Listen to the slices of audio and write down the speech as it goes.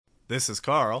This is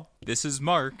Carl. This is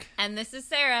Mark. And this is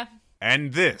Sarah.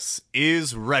 And this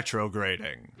is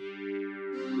Retrograding.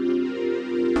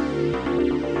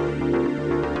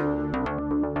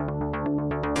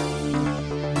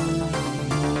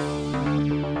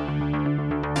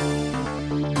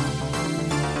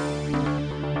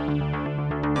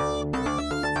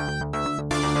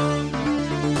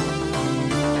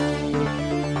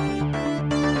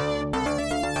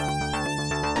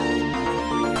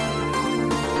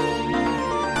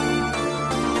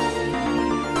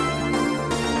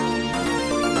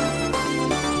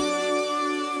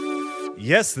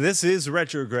 Yes, this is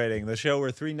Retrograding, the show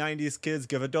where three 90s kids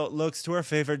give adult looks to our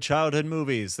favorite childhood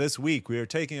movies. This week, we are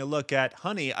taking a look at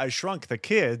Honey, I Shrunk the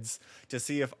Kids to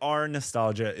see if our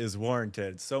nostalgia is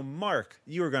warranted. So, Mark,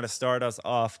 you are going to start us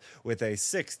off with a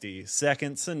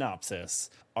 60-second synopsis.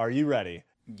 Are you ready?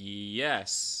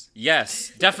 Yes,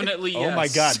 definitely yes. Oh my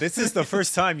god, this is the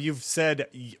first time you've said,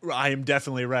 I am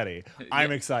definitely ready.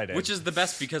 I'm excited. Which is the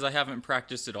best because I haven't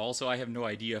practiced at all, so I have no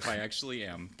idea if I actually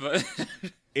am. But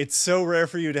it's so rare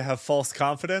for you to have false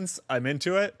confidence. I'm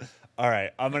into it. All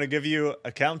right, I'm going to give you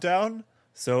a countdown.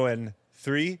 So in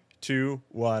 3, 2,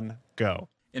 1, go.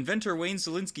 Inventor Wayne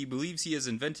Szalinski believes he has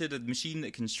invented a machine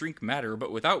that can shrink matter,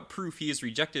 but without proof he is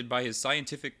rejected by his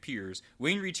scientific peers.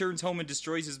 Wayne returns home and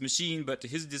destroys his machine, but to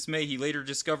his dismay he later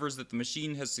discovers that the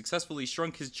machine has successfully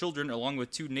shrunk his children along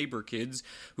with 2 neighbor kids,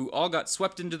 who all got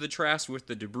swept into the trash with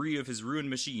the debris of his ruined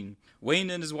machine. Wayne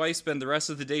and his wife spend the rest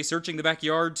of the day searching the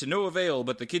backyard to no avail,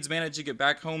 but the kids manage to get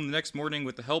back home the next morning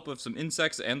with the help of some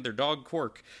insects and their dog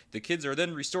Quark. The kids are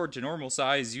then restored to normal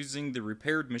size using the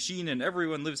repaired machine, and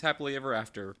everyone lives happily ever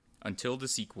after. Until the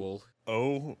sequel.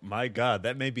 Oh my god,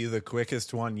 that may be the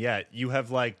quickest one yet. You have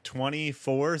like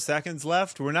 24 seconds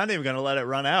left. We're not even going to let it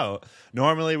run out.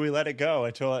 Normally we let it go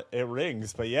until it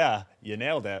rings, but yeah, you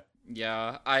nailed it.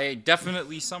 Yeah, I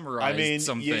definitely summarized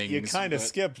some things. You kind of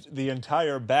skipped the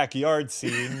entire backyard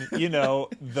scene,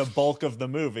 the bulk of the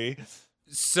movie.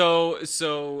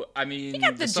 So I mean, you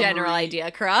got the general idea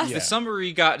across. The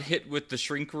summary got hit with the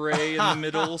shrink ray in the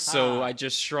middle, so I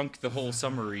just shrunk the whole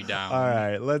summary down. All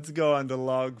right, let's go on to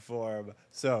log form.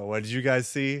 So, what did you guys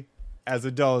see as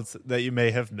adults that you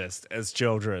may have missed as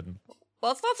children?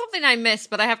 Well, it's not something I missed,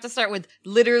 but I have to start with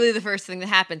literally the first thing that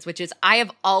happens, which is I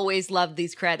have always loved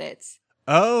these credits.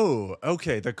 Oh,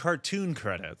 okay, the cartoon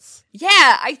credits.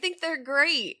 Yeah, I think they're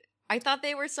great. I thought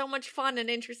they were so much fun and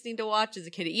interesting to watch as a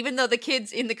kid, even though the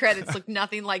kids in the credits look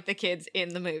nothing like the kids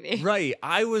in the movie. Right.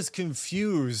 I was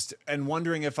confused and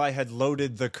wondering if I had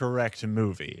loaded the correct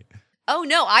movie. Oh,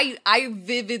 no. I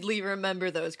vividly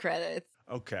remember those credits.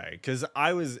 Okay. Because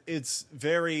it's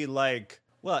very like,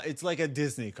 well, it's like a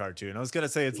Disney cartoon. I was going to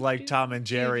say it's like Tom and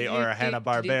Jerry or a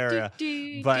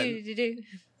Hanna-Barbera. But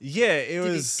yeah, it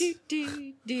was...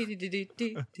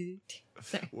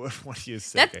 What are you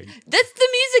singing? That's the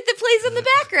music that plays in the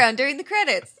background during the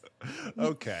credits.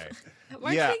 Okay.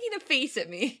 Mark's making a face at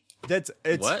me. It's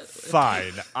what?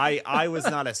 Fine. I was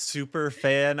not a super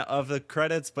fan of the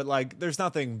credits, but like there's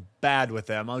nothing bad with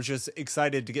them. I was just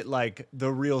excited to get like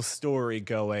the real story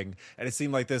going, and it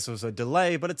seemed like this was a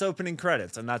delay, but it's opening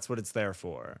credits, and that's what it's there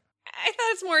for. I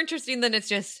thought it's more interesting than it's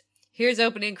just here's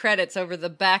opening credits over the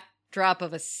backdrop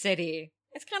of a city.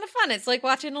 It's kind of fun. It's like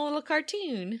watching a little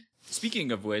cartoon.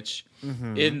 Speaking of which,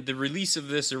 in the release of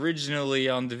this originally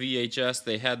on the VHS,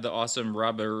 they had the awesome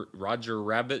Roger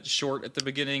Rabbit short at the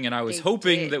beginning, and I was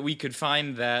hoping that we could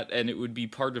find that and it would be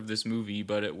part of this movie,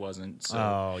 but it wasn't. So.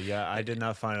 Oh, yeah, I did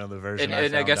not find it on the version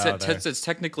and I guess it's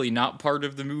technically not part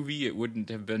of the movie. It wouldn't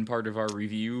have been part of our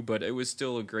review, but it was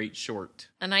still a great short.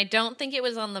 And I don't think it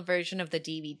was on the version of the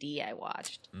DVD I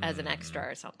watched as an extra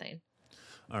or something.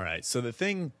 All right, so the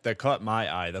thing that caught my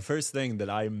eye, the first thing that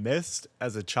I missed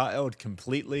as a child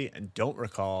completely and don't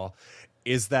recall,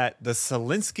 is that the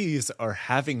Szalinskis are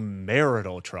having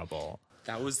marital trouble.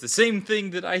 That was the same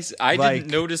thing that I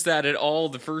didn't notice that at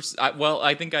all.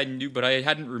 I think I knew, but I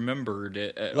hadn't remembered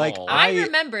it at all. I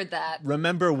remembered that.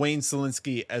 Remember Wayne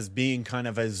Szalinski as being kind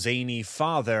of a zany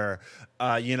father,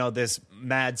 this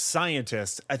mad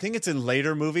scientist. I think it's in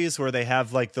later movies where they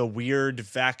have like the weird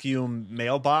vacuum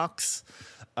mailbox.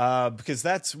 Because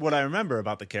that's what I remember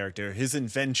about the character, his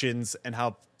inventions and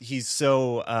how he's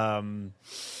so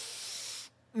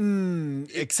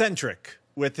eccentric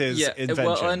with his inventions.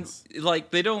 Well, and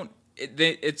like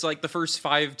it's like the first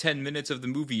 5-10 minutes of the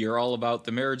movie are all about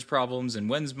the marriage problems and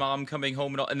when's mom coming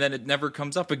home and then it never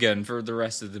comes up again for the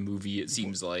rest of the movie, it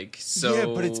seems like. So yeah,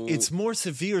 but it's more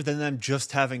severe than them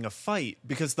just having a fight,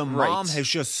 because the mom has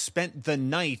just spent the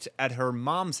night at her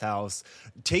mom's house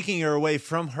taking her away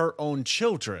from her own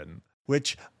children,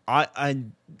 which I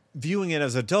viewing it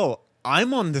as adult,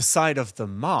 I'm on the side of the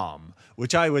mom,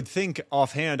 which I would think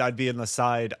offhand I'd be on the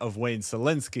side of Wayne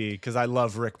Szalinski because I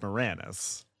love Rick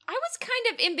Moranis. I was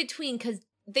kind of in between because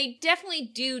they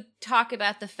definitely do talk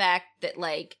about the fact that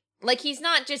like he's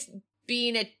not just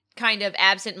being a kind of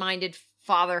absent-minded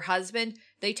father husband.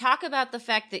 They talk about the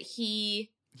fact that he's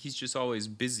just always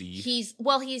busy.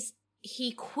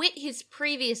 He quit his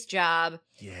previous job,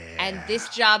 Yeah. and this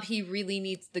job he really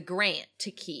needs the grant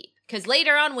to keep. Because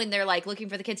later on, when they're like looking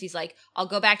for the kids, he's like, "I'll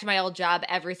go back to my old job.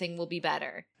 Everything will be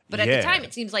better." But at the time,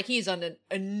 it seems like he's on an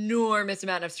enormous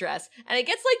amount of stress, and it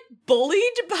gets like bullied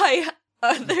by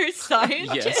other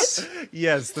scientists.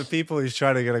 Yes, the people he's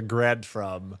trying to get a grant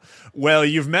from. Well,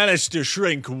 you've managed to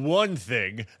shrink one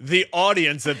thing, the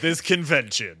audience at this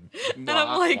convention. And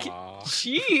I'm like,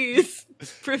 jeez,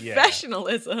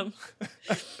 professionalism.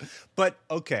 But,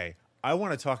 okay, I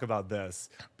want to talk about this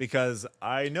because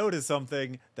I noticed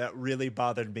something that really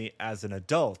bothered me as an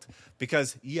adult.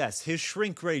 Because, yes, his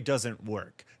shrink ray doesn't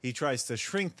work. He tries to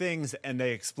shrink things and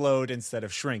they explode instead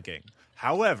of shrinking.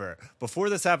 However,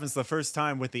 before this happens the first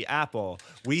time with the apple,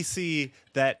 we see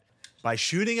that by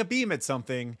shooting a beam at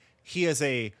something, he is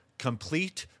a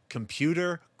complete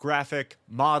computer graphic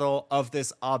model of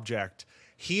this object.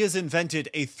 He has invented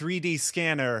a 3D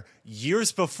scanner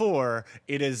years before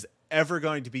it is ever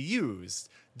going to be used.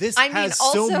 This has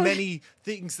so many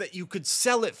things that you could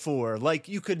sell it for. Like,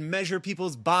 you could measure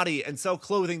people's body and sell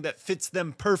clothing that fits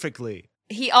them perfectly.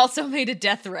 He also made a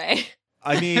death ray.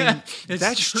 I mean,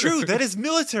 that's true. That is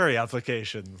military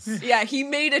applications. Yeah, he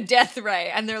made a death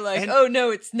ray, and they're like, "Oh no,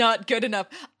 it's not good enough.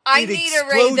 I need a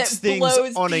ray that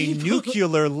blows on people. a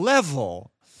nuclear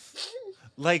level."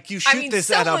 Like, you shoot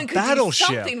this at a battleship.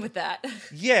 Do something with that.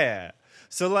 Yeah.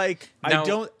 So, like,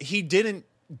 he didn't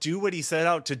do what he set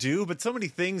out to do, but so many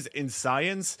things in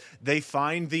science, they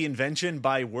find the invention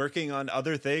by working on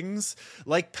other things.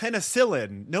 Like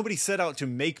penicillin. Nobody set out to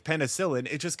make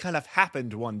penicillin. It just kind of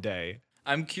happened one day.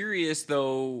 I'm curious,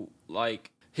 though, like,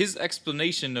 his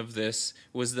explanation of this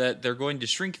was that they're going to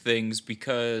shrink things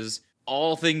because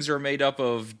all things are made up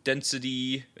of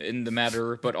density in the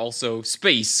matter, but also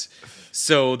space.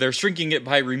 So they're shrinking it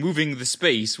by removing the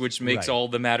space, which makes all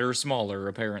the matter smaller,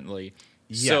 apparently.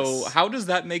 Yes. So how does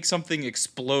that make something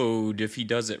explode if he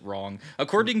does it wrong?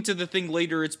 According to the thing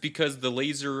later, it's because the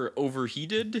laser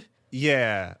overheated.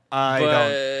 Yeah,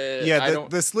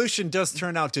 the solution does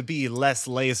turn out to be less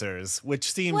lasers, which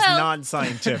seems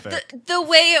non-scientific. The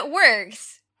way it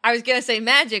works, I was gonna say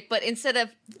magic, but instead of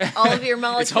all of your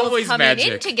molecules coming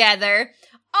in together,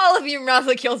 all of your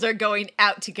molecules are going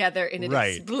out together in an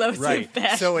explosive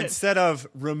fashion. So instead of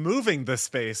removing the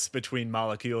space between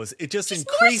molecules, it just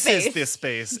increases the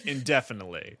space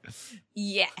indefinitely.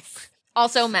 Yes.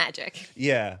 Also magic.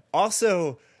 Yeah.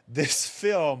 Also, this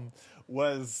film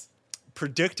was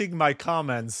predicting my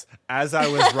comments as I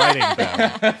was writing them.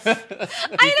 I had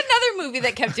another movie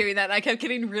that kept doing that, and I kept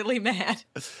getting really mad.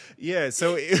 Yeah,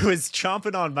 so it was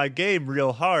chomping on my game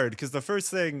real hard, because the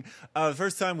first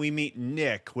time we meet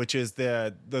Nick, which is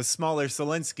the smaller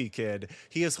Szalinski kid,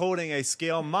 he is holding a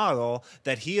scale model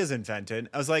that he has invented.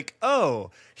 I was like, oh,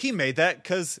 he made that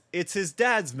because it's his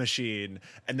dad's machine.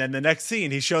 And then the next scene,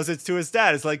 he shows it to his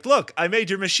dad. It's like, look, I made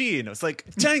your machine. I was like,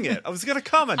 dang it, I was going to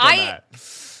comment on that.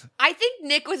 I think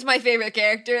Nick was my favorite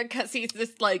character because he's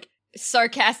this, like,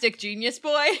 sarcastic genius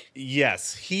boy.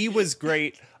 Yes, he was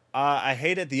great. I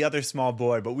hated the other small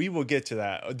boy, but we will get to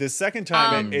that. The second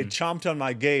time it chomped on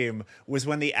my game was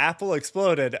when the apple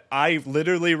exploded. I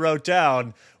literally wrote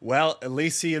down, well, at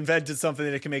least he invented something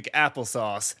that can make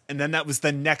applesauce. And then that was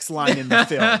the next line in the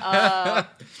film.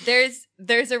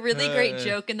 There's a really great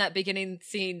joke in that beginning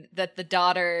scene that the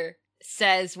daughter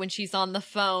says when she's on the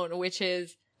phone, which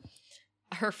is,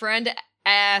 her friend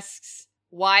asks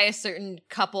why a certain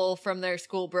couple from their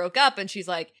school broke up, and she's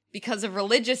like, because of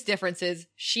religious differences.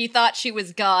 She thought she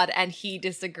was God, and he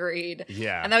disagreed.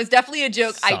 Yeah. And that was definitely a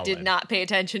joke Solid. I did not pay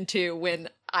attention to when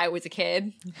I was a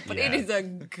kid. But it is a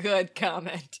good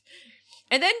comment.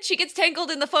 And then she gets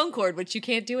tangled in the phone cord, which you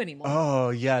can't do anymore. Oh,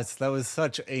 yes. That was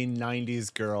such a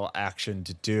 90s girl action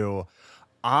to do.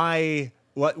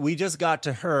 What we just got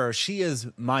to her, she is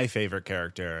my favorite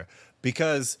character.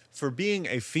 Because for being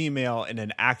a female in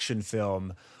an action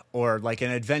film or like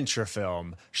an adventure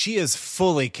film, she is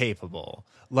fully capable.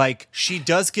 Like, she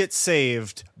does get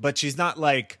saved, but she's not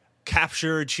like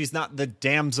captured. She's not the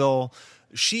damsel.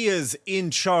 She is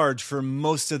in charge for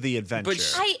most of the adventure.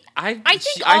 But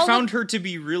I found her to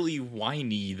be really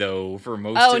whiny, though, for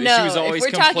most of it. She was always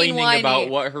complaining about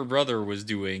what her brother was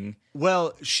doing.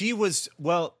 Well,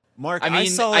 Mark, I mean,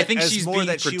 saw I it think as she's more being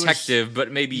that she was- protective,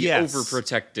 but maybe Yes.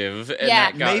 overprotective. And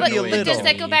Yeah, that got maybe a but little. does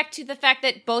that go back to the fact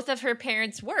that both of her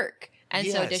parents work? And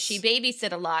so does Yes. she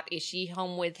babysit a lot? Is she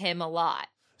home with him a lot?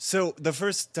 So the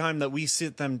first time that we see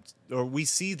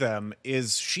them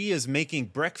is she is making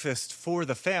breakfast for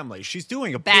the family. She's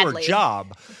doing a poor Badly.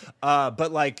 job,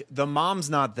 but like the mom's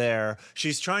not there.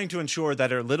 She's trying to ensure that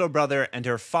her little brother and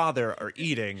her father are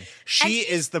eating. She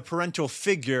is the parental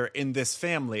figure in this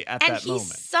family at And that he moment.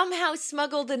 somehow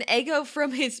smuggled an Eggo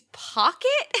from his pocket?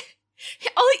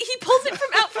 Oh, he pulls it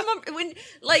from when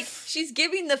like she's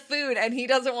giving the food and he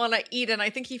doesn't want to eat, and I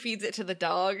think he feeds it to the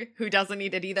dog who doesn't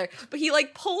eat it either. But he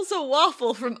like pulls a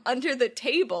waffle from under the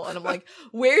table, and I'm like,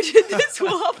 where did this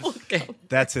waffle go?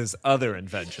 That's his other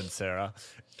invention, Sarah.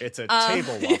 It's a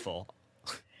table waffle.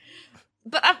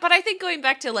 But I think going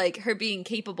back to like her being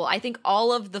capable, I think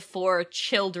all of the 4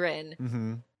 children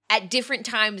Mm-hmm. at different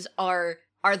times are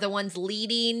the ones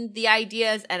leading the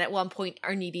ideas and at one point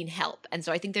are needing help. And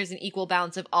so I think there's an equal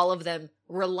balance of all of them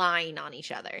relying on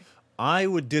each other. I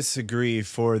would disagree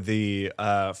for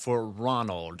for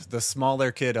Ronald, the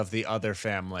smaller kid of the other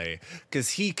family,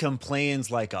 because he complains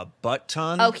like a butt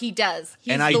ton. Oh, he does.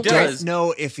 He's and I the don't worst.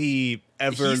 know if he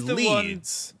ever He's the one-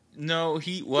 leads. No,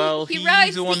 he he's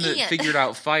rides the one the that ant. figured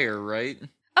out fire, right?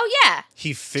 Oh, yeah.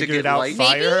 He figured get out light?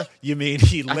 fire? Maybe? You mean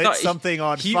he I lit thought something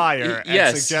on he- fire? and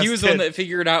Yes, he was the one suggested- that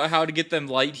figured out how to get them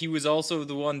light. He was also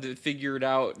the one that figured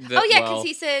out that. Oh, yeah, well, because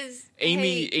he says,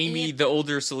 Amy, hey, the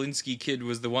older Selinsky kid,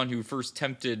 was the one who first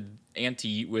tempted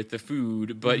Auntie with the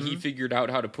food, but Mm-hmm. he figured out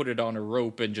how to put it on a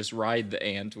rope and just ride the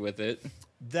ant with it.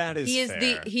 That is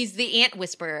fair. he's the ant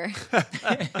whisperer.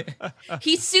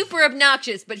 He's super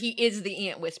obnoxious, but he is the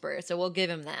ant whisperer, so we'll give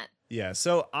him that. Yeah,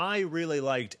 so I really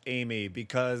liked Amy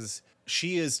because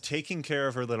she is taking care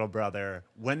of her little brother.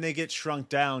 When they get shrunk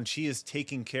down, she is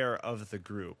taking care of the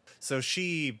group. So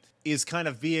she is kind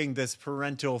of being this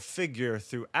parental figure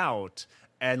throughout,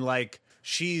 and like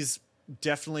she's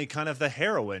definitely kind of the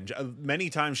heroine. Many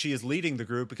times she is leading the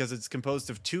group because it's composed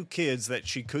of 2 kids that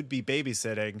she could be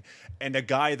babysitting and a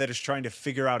guy that is trying to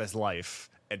figure out his life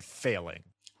and failing.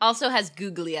 Also has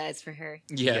googly eyes for her.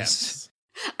 Yes.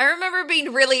 I remember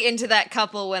being really into that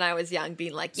couple when I was young,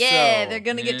 being like, yeah, So, they're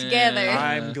gonna get together.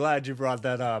 I'm glad you brought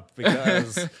that up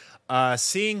because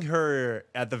seeing her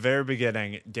at the very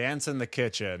beginning dance in the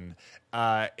kitchen,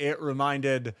 it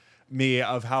reminded me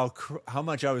of how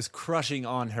much I was crushing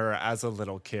on her as a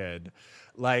little kid.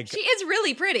 Like, She is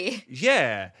really pretty.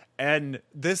 yeah, and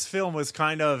this film was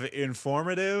kind of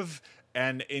informative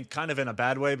and kind of in a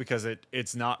bad way because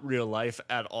it's not real life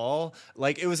at all.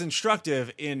 Like, it was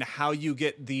instructive in how you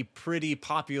get the pretty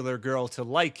popular girl to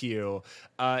like you.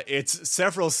 It's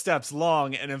several steps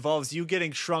long and involves you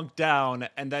getting shrunk down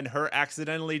and then her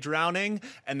accidentally drowning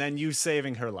and then you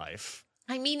saving her life.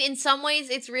 I mean, in some ways,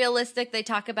 it's realistic. They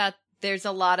talk about there's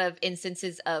a lot of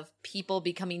instances of people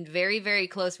becoming very, very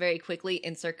close very quickly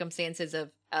in circumstances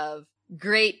of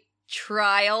great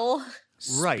trial.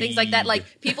 Right. Things like that.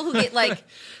 Like people who get like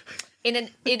in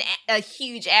a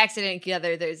huge accident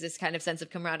together, there's this kind of sense of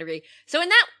camaraderie. So in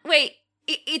that way,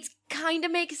 it's kind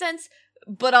of makes sense,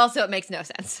 but also it makes no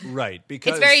sense. Right,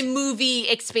 because It's very movie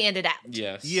expanded out.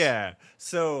 Yes. Yeah.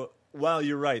 So while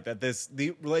you're right that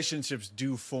the relationships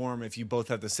do form if you both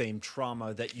have the same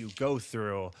trauma that you go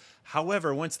through.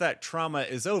 However, once that trauma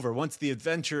is over, once the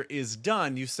adventure is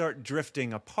done, you start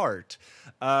drifting apart.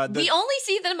 We only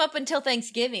see them up until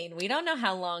Thanksgiving. We don't know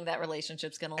how long that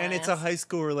relationship's going to last. And it's a high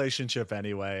school relationship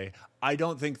anyway. I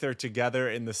don't think they're together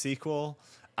in the sequel.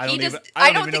 I don't even know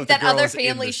think if the that other girl's in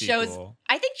family the shows. sequel.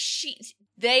 I think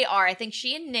they are. I think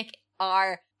she and Nick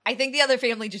are. I think the other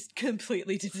family just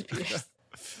completely disappears.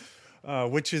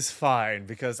 Which is fine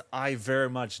because I very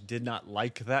much did not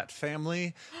like that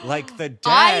family. Like the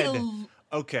dad.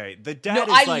 The dad No, is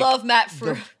I like love Matt the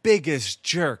Frew. biggest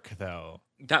jerk though.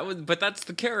 But that's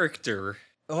the character.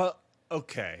 Well,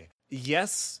 okay.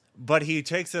 Yes, but he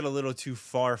takes it a little too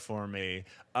far for me.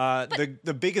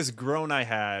 The biggest groan I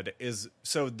had is,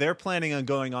 so they're planning on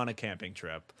going on a camping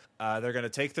trip. They're going to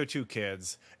take their 2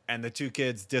 kids, and the 2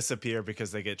 kids disappear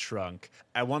because they get shrunk.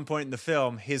 At one point in the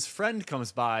film, his friend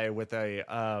comes by with a,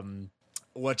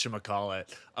 whatchamacallit,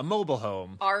 a mobile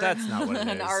home. That's not what it is.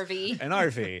 An RV. An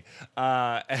RV.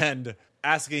 And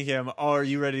asking him, oh, are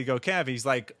you ready to go camping? He's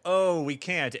like, oh, we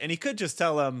can't. And he could just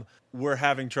tell him, we're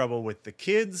having trouble with the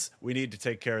kids. We need to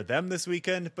take care of them this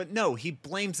weekend. But no, he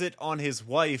blames it on his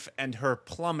wife and her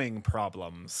plumbing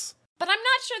problems. But I'm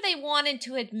not sure they wanted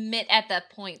to admit at that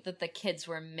point that the kids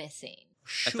were missing.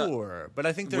 Sure, but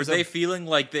I think Were there's they feeling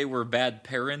like they were bad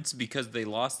parents because they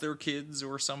lost their kids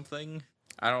or something?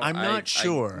 I'm not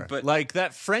sure. But like,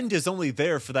 that friend is only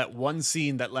there for that one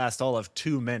scene that lasts all of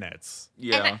 2 minutes.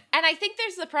 yeah. And I think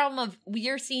there's the problem of we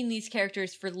are seeing these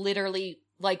characters for literally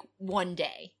like one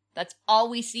day. That's all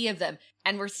we see of them.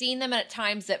 And we're seeing them at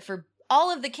times that for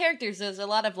all of the characters, there's a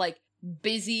lot of like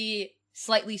busy,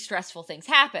 slightly stressful things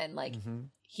happen. Like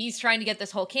he's trying to get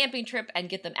this whole camping trip and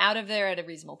get them out of there at a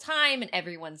reasonable time. And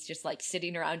everyone's just like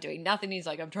sitting around doing nothing. He's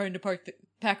like, I'm trying to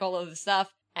pack all of the stuff.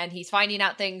 And he's finding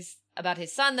out things about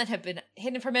his son that have been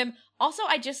hidden from him. Also,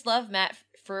 I just love Matt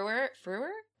Frewer.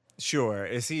 Sure.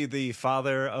 Is he the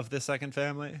father of the second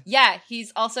family? Yeah,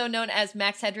 he's also known as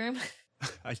Max Headroom.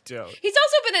 I don't. He's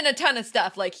also been in a ton of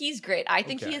stuff. Like, he's great. I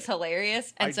think he is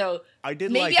hilarious. And I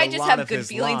did maybe like I a just lot have of good his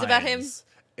feelings about him. lines.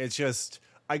 It's just,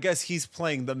 I guess he's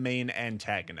playing the main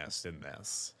antagonist in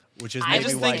this, which is I maybe I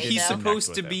just why think I he's didn't connect supposed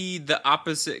with to him. be the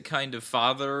opposite kind of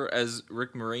father as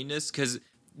Rick Moranis, because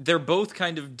they're both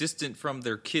kind of distant from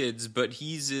their kids, but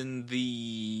he's in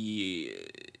the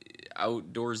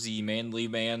outdoorsy, manly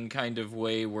man kind of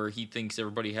way where he thinks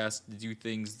everybody has to do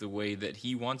things the way that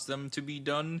he wants them to be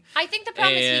done. I think the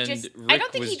problem And is Rick I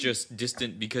don't think was just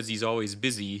distant because he's always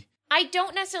busy. I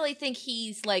don't necessarily think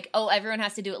he's like, oh, everyone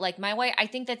has to do it like my way. I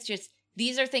think that's just,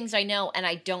 these are things I know, and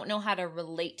I don't know how to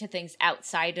relate to things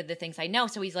outside of the things I know.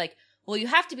 So he's like, well, you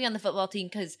have to be on the football team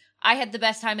because I had the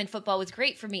best time in football. It was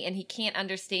great for me. And he can't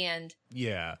understand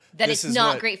Yeah. that This it's is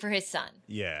not what- great for his son.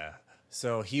 Yeah.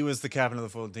 So he was the captain of the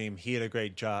football team. He had a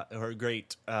great job or a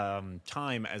great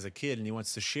time as a kid, and he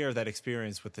wants to share that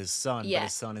experience with his son. Yeah. But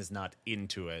his son is not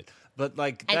into it. But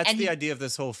like And- that's and the he- idea of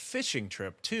this whole fishing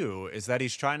trip too. Is that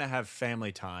he's trying to have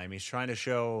family time. He's trying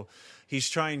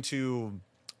to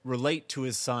relate to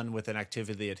his son with an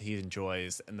activity that he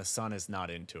enjoys, and the son is not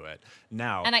into it.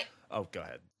 Now, go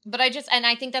ahead. But I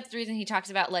think that's the reason he talks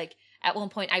about, like, at one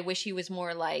point, I wish he was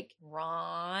more like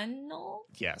Ronald.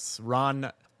 Yes,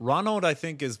 Ronald, I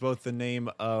think, is both the name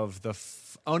of the.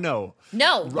 No,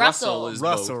 Russell. is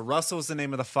Russell. both. Russell's the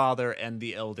name of the father and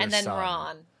the elder And then son.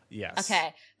 Ron. Yes.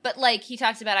 Okay. But, like, he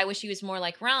talks about, I wish he was more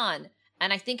like Ron.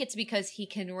 And I think it's because he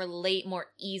can relate more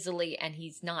easily and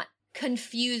he's not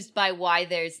confused by why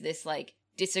there's this, like,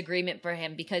 disagreement for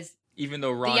him because Even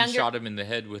though Ron shot him in the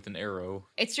head with an arrow.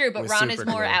 it's true, but With Ron is super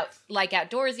more glue.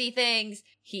 outdoorsy things.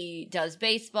 He does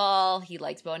baseball. He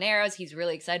likes bow and arrows. He's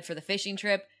really excited for the fishing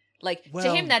trip. Like, to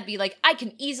Well- him, that'd be like, I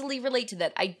can easily relate to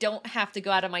that. I don't have to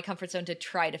go out of my comfort zone to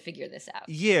try to figure this out.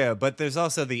 Yeah, but there's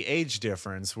also the age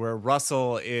difference where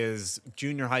Russell is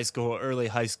junior high school, early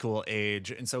high school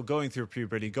age, and so going through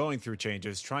puberty, going through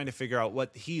changes, trying to figure out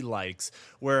what he likes,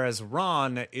 whereas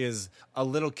Ron is a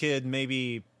little kid,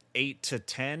 maybe 8 to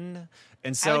 10,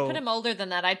 and so I would put him older than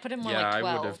that. I'd put him more like 12.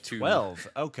 I would have too. 12.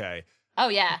 Okay. Oh,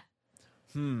 yeah.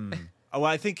 Oh,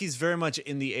 I think he's very much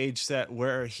in the age set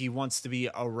where he wants to be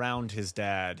around his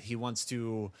dad. He wants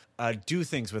to do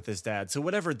things with his dad. So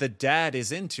whatever the dad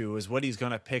is into is what he's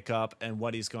going to pick up and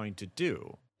what he's going to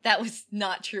do. That was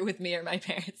not true with me or my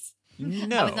parents.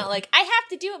 No. I was not like, I have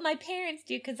to do what my parents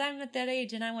do because I'm at that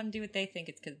age and I want to do what they think.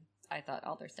 It's because I thought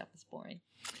all their stuff was boring.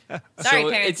 Sorry,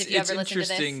 parents, if you ever listen to this.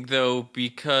 It's interesting, though,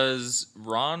 because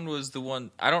Ron was the one...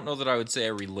 I don't know that I would say I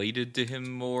related to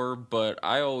him more, but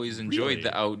I always enjoyed Really?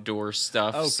 the outdoor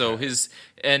stuff. Okay. So his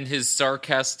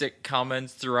sarcastic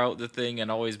comments throughout the thing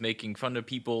and always making fun of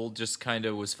people just kind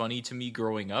of was funny to me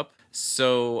growing up.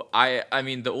 So, I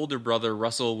mean, the older brother,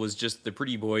 Russell, was just the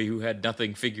pretty boy who had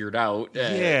nothing figured out.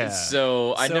 Yeah.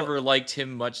 So I So- never liked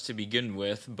him much to begin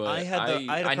with, but I had a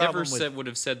I never problem with- would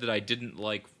have said that I didn't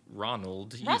like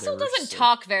Ronald either. Russell doesn't so-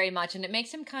 talk very much and it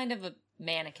makes him kind of a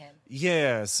mannequin.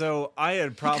 Yeah, so I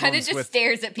had problems Kind of just with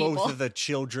stares at people. both of the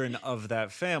children of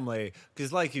that family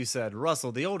because, like you said,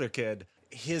 Russell, the older kid,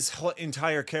 his whole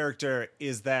entire character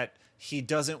is that he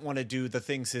doesn't want to do the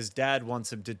things his dad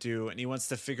wants him to do, and he wants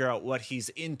to figure out what he's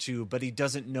into, but he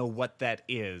doesn't know what that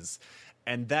is.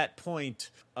 And that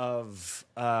point of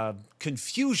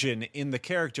confusion in the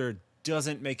character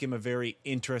doesn't make him a very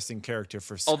interesting character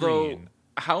for screen. Although,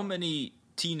 how many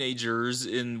teenagers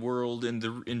in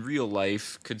real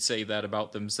life could say that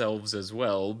about themselves as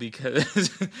well?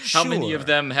 Because how many of Sure.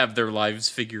 them have their lives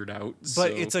figured out? But So-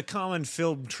 it's a common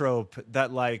film trope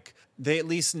that, like, they at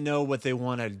least know what they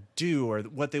want to do or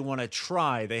what they want to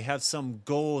try. They have some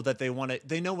goal that they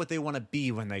know what they want to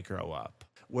be when they grow up.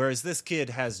 Whereas this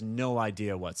kid has no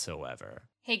idea whatsoever.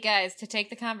 Hey guys, to take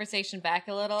the conversation back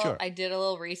a little, Sure. I did a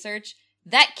little research.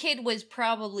 That kid was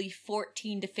probably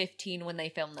 14 to 15 when they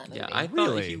filmed that movie. yeah, I thought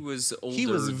Really? he was older. He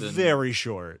was than... very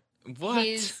short. What?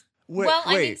 His- Wait, well, I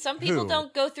mean, wait, some people who?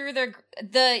 don't go through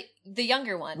the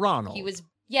younger one. Ronald. He was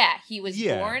Yeah, he was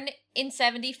Yeah. born in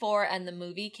 74 and the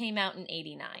movie came out in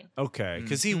 89. Okay,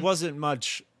 because he wasn't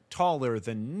much taller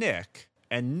than Nick,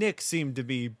 and Nick seemed to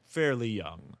be fairly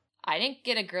young. I didn't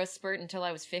get a growth spurt until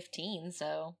I was 15,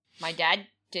 so my dad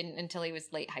didn't until he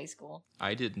was late high school.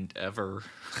 I didn't ever.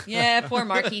 Yeah, poor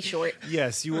Mark, he's short.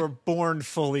 Yes, you were born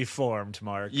fully formed,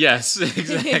 Mark. Yes,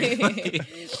 exactly.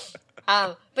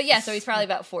 But yeah, so he's probably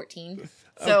about 14.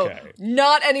 So Okay.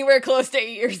 not anywhere close to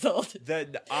 8 years old.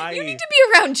 Then You need to be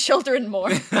around children more.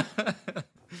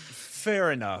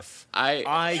 fair enough.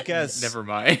 I guess Never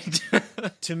mind.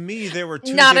 to me there were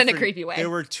two Not in a different- creepy way. There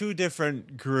were two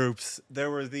different groups. There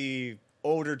were the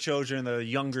older children, the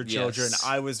younger children. Yes.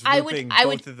 I was I grouping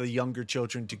would- both of the younger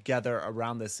children together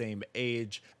around the same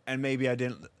age, and maybe I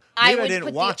didn't. I Maybe I would didn't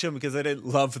put the- watch them because I didn't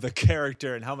love the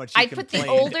character and how much he I'd put the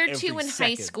complained older every two in high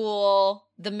second. school,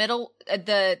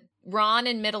 the Ron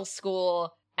in middle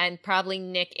school, and probably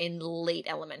Nick in late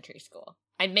elementary school.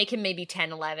 I'd make him maybe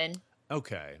 10, 11.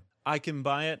 Okay. I can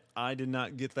buy it. I did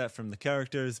not get that from the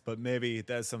characters, but maybe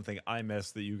that's something I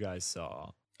missed that you guys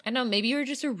saw. I know, maybe you're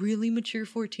just a really mature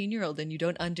 14-year-old and you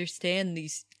don't understand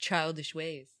these childish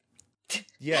ways.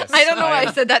 Yes. I don't know why I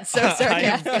am- said that so I am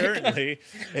sarcastic. currently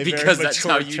a because very that's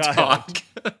how mature you child. talk.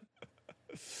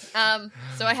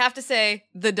 So I have to say,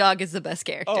 the dog is the best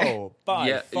character. Oh, by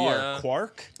Yeah, far. yeah.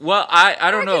 Quark? Well,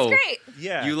 I don't Quark is know. great.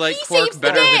 Yeah. You like He Quark saves the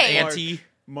better than day. Auntie?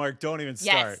 Mark, don't even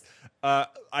Yes. start.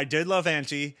 I did love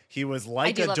Auntie. He was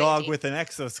like do a love dog Auntie. with an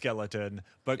exoskeleton,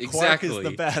 but Quark is the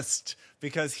Exactly. best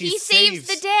because He saves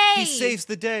the day. He saves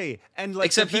the day, and like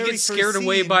Except the he very gets first scared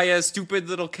away scene- by a stupid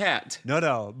little cat.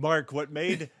 No, Mark. What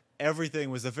made everything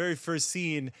was the very first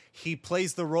scene. He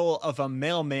plays the role of a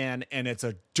mailman, and it's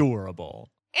adorable.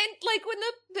 And like when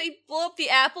they blow up the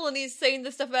apple and he's saying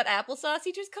the stuff about applesauce,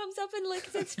 he just comes up and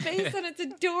licks its face and it's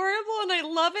adorable and I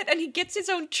love it and he gets his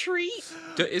own treat.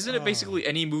 Isn't it basically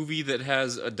any movie that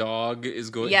has a dog is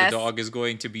going? Yes. The dog is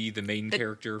going to be the main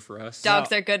character for us.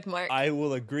 Dogs are good, Mark. I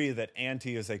will agree that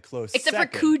Auntie is a close Except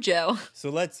second. for Cujo. So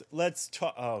let's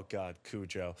talk. Oh God,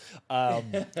 Cujo.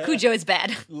 Cujo is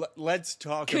bad. Let's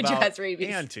talk Cujo about has rabies.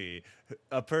 Auntie,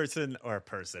 a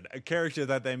character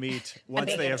that they meet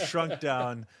once they have shrunk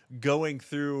down, going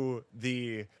through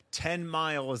the 10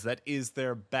 miles that is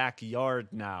their backyard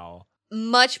now.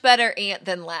 Much better aunt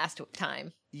than last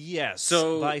time. Yes,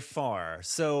 So- by far.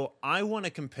 So I want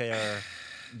to compare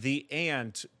the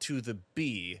ant to the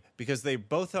bee because they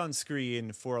both on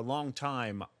screen for a long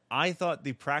time. I thought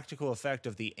the practical effect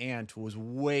of the ant was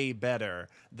way better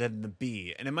than the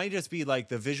bee. And it might just be like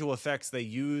the visual effects they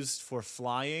used for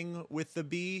flying with the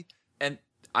bee. And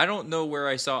I don't know where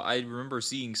I remember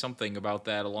seeing something about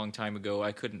that a long time ago.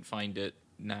 I couldn't find it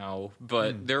now,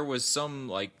 but there was some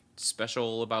like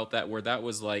special about that where that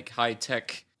was like high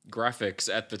tech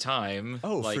graphics at the time.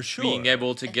 Oh, like for sure. being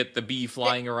able to get the bee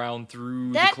flying around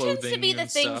through That the clothing tends to be the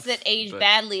and things stuff, that age but-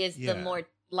 badly is Yeah. the more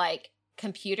like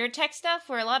computer tech stuff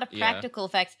where a lot of Yeah. practical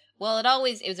effects, well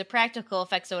it was a practical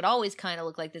effect so it always kind of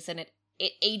looked like this and it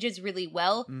ages really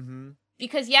well Mm-hmm.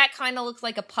 because yeah it kind of looks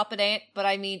like a puppet ant but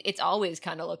I mean it's always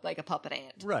kind of looked like a puppet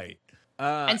ant. Right.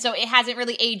 And so it hasn't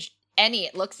really aged any.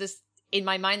 It looks this in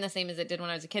my mind the same as it did when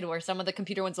I was a kid, where some of the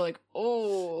computer ones are like,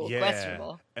 oh,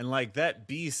 questionable. And like that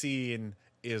bee scene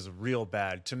is real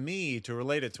bad. To me, to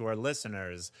relate it to our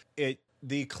listeners,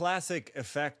 the classic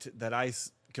effect that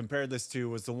compared this to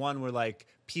was the one where like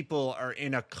people are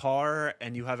in a car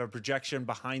and you have a projection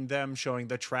behind them showing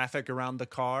the traffic around the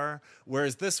car.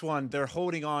 Whereas this one, they're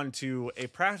holding on to a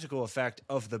practical effect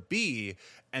of the bee,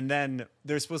 and then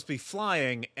they're supposed to be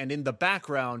flying, and in the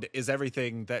background is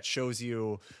everything that shows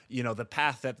you, the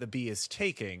path that the bee is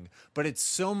taking. But it's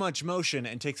so much motion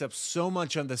and takes up so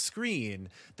much on the screen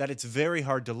that it's very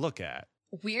hard to look at.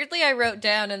 Weirdly, I wrote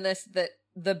down in this that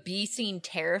the bee scene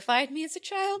terrified me as a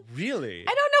child. Really? I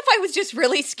don't know if I was just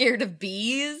really scared of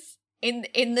bees. In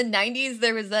the 90s,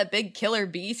 there was that big killer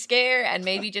bee scare, and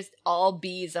maybe just all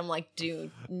bees. I'm like,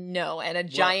 dude, no. And a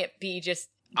giant bee just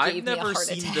I've gave me a never heart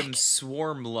seen attack. them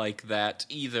swarm like that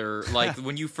either. Like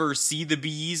when you first see the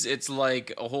bees, it's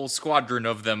like a whole squadron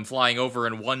of them flying over,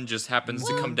 and one just happens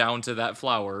to come down to that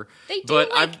flower. They do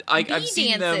but like I've bee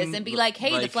seen dances them and be like, hey,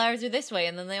 the like- flowers are this way,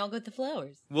 and then they all go to the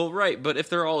flowers. Well, right, but if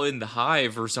they're all in the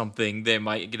hive or something, they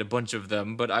might get a bunch of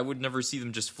them. But I would never see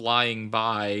them just flying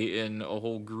by in a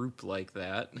whole group like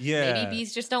that. Yeah. Maybe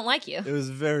bees just don't like you. It was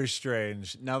very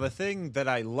strange. Now, the thing that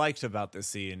I liked about the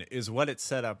scene is what it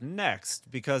set up next,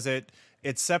 because it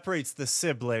separates the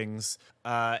siblings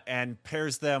and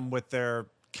pairs them with their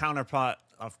counterpart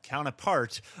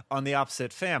on the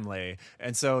opposite family.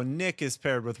 And so Nick is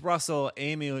paired with Russell,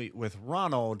 Amy with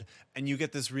Ronald, and you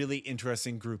get this really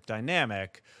interesting group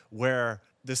dynamic where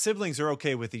the siblings are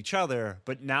okay with each other,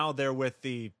 but now they're with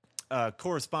the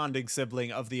corresponding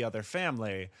sibling of the other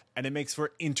family, and it makes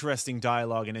for interesting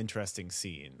dialogue and interesting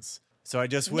scenes. So I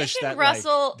just wish and that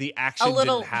Russell, the action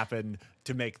little- didn't happen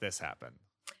to make this happen.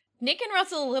 Nick and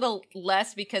Russell a little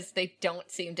less because they don't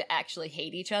seem to actually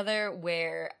hate each other,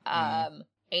 where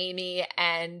Amy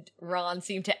and Ron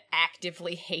seem to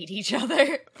actively hate each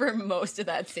other for most of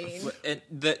that scene. And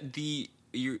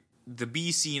the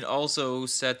B scene also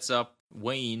sets up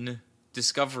Wayne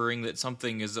discovering that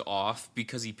something is off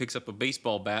because he picks up a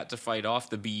baseball bat to fight off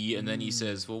the bee, and then he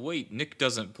says, well, wait, Nick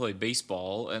doesn't play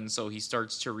baseball, and so he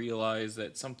starts to realize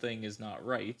that something is not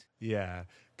right. Yeah.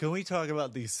 Can we talk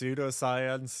about the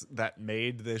pseudoscience that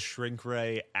made this shrink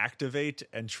ray activate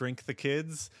and shrink the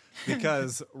kids?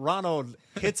 Because Ronald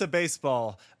hits a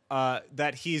baseball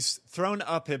that he's thrown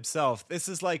up himself. This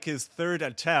is like his third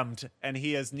attempt, and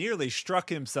he has nearly struck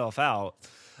himself out.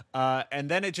 And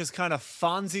then it just kind of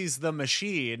Fonzies the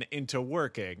machine into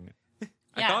working.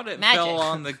 I thought it magic. fell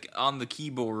on the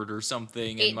keyboard or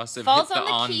something and It must have falls hit the on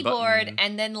the on keyboard button.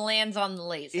 and then lands on the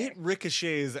laser. It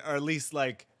ricochets, or at least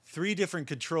like 3 different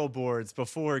control boards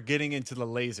before getting into the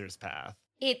laser's path.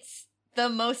 It's the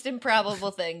most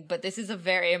improbable thing, but this is a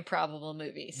very improbable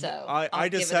movie, so I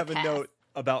just give it have a pass. note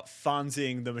about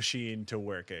Fonzieing the machine to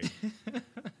working.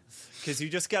 Because you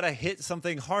just got to hit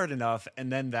something hard enough,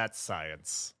 and then that's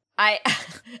science.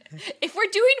 If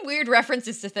we're doing weird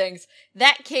references to things,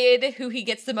 that kid who he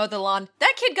gets to mow the lawn,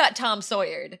 that kid got Tom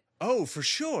Sawyered. Oh, for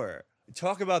sure.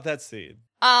 Talk about that scene.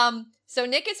 So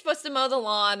Nick is supposed to mow the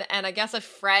lawn, and I guess a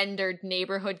friend or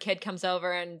neighborhood kid comes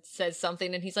over and says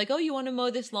something, and he's like, oh, you want to mow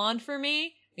this lawn for me?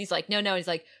 And he's like, no. He's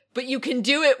like, but you can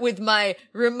do it with my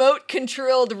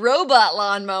remote-controlled robot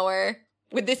lawnmower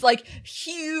with this, like,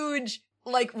 huge,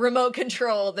 like, remote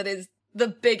control that is the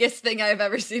biggest thing I've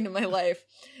ever seen in my life.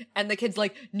 And the kid's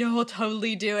like, no, I'll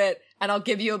totally do it, and I'll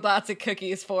give you a box of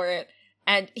cookies for it.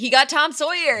 And he got Tom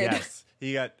Sawyered. Yes,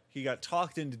 he got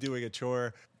talked into doing a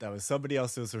chore that was somebody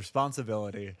else's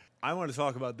responsibility. I want to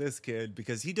talk about this kid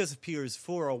because he disappears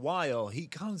for a while. He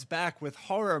comes back with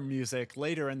horror music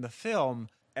later in the film.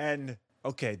 And,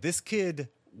 okay, this kid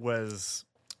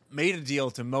made a deal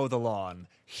to mow the lawn.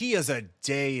 He is a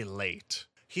day late.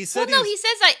 He said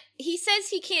He says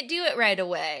he can't do it right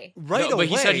away. Right No, away. but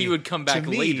he said he would come back to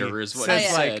me, later is what says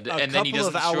he like said, a and then he couple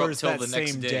of doesn't show up hours till that the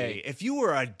next same day. If you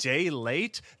were a day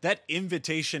late, that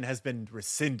invitation has been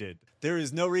rescinded. There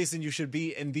is no reason you should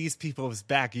be in these people's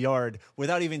backyard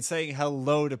without even saying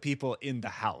hello to people in the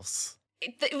house.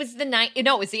 It was the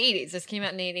 80s. This came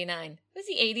out in 89. It was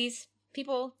the 80s.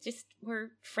 People just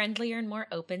were friendlier and more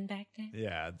open back then.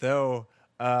 Yeah, though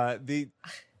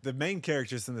the main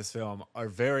characters in this film are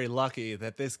very lucky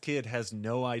that this kid has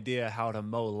no idea how to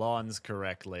mow lawns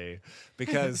correctly,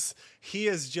 because he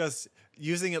is just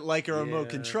using it like a remote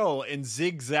control and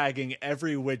zigzagging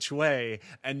every which way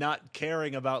and not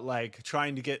caring about like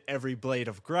trying to get every blade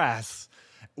of grass,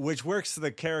 which works to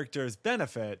the character's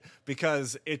benefit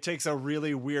because it takes a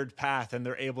really weird path and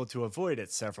they're able to avoid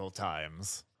it several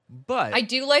times. But I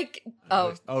do like.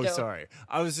 Oh, sorry.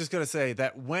 I was just going to say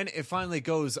that when it finally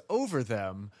goes over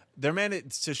them, they're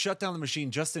managed to shut down the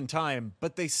machine just in time,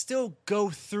 but they still go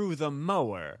through the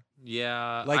mower.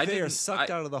 Yeah. Like they are sucked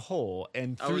out of the hole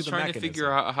and through the mechanism. I was trying to figure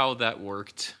out how that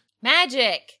worked.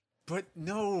 Magic. But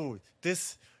no,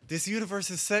 this universe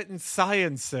is set in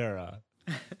science, Sarah.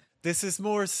 This is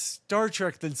more Star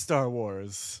Trek than Star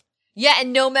Wars. Yeah,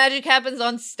 and no magic happens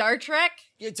on Star Trek?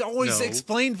 It's always No.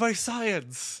 explained by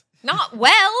science. Not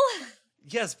well.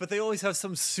 Yes, but they always have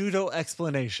some pseudo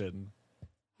explanation.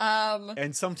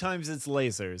 And sometimes it's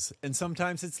lasers, and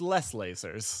sometimes it's less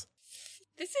lasers.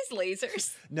 This is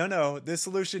lasers. No, the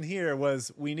solution here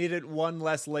was we needed one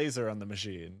less laser on the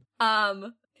machine.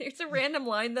 There's a random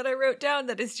line that I wrote down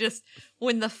that is just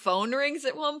when the phone rings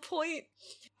at one point.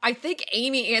 I think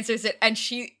Amy answers it,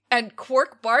 and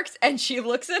Quark barks, and she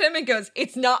looks at him and goes,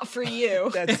 "It's not for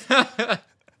you."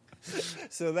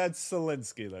 So that's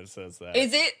Selinsky that says that.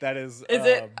 Is it? That is. Is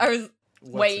it? I was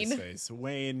what's his Wayne. face?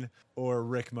 Wayne or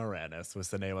Rick Moranis was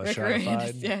the name I was Rick trying to Moranis,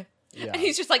 find. yeah. Yeah. And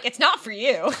he's just like, "It's not for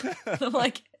you." I'm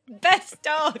like, best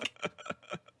dog.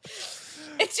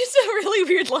 It's just a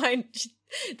really weird line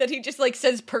that he just like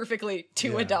says perfectly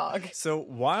to a dog. So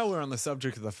while we're on the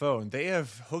subject of the phone, they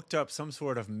have hooked up some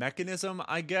sort of mechanism,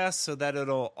 I guess, so that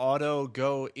it'll auto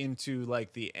go into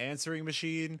like the answering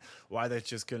machine. Why they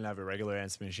just couldn't have a regular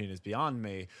answering machine is beyond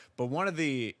me. But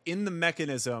in the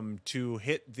mechanism to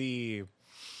hit the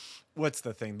what's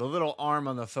the thing? The little arm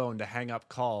on the phone to hang up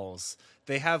calls.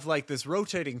 They have like this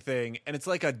rotating thing, and it's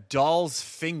like a doll's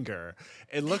finger.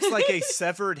 It looks like a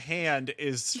severed hand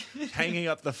is hanging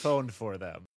up the phone for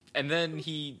them. And then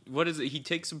he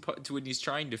takes apart, when he's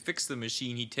trying to fix the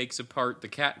machine, he takes apart the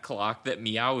cat clock that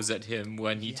meows at him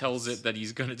when he tells it that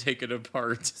he's going to take it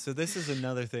apart. So this is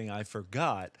another thing I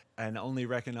forgot and only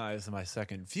recognized in my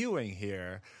second viewing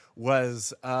here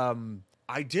was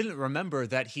I didn't remember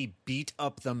that he beat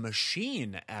up the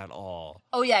machine at all.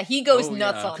 Oh yeah, he goes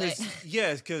nuts on it.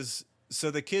 Yeah, because so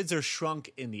the kids are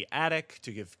shrunk in the attic.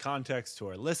 To give context to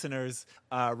our listeners,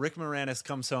 Rick Moranis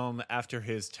comes home after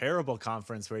his terrible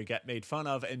conference where he got made fun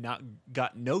of and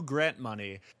got no grant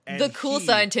money. And the cool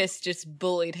scientist just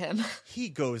bullied him. He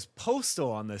goes postal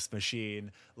on this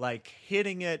machine, like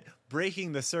hitting it,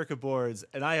 breaking the circuit boards.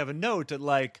 And I have a note that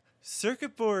like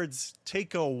circuit boards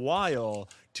take a while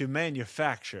to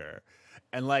manufacture.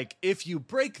 And like if you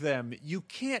break them, you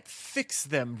can't fix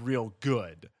them real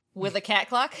good. With a cat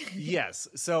clock? Yes.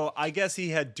 So I guess he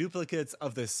had duplicates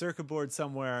of this circuit board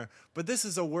somewhere. But this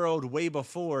is a world way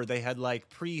before they had like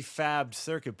prefabbed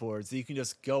circuit boards that you can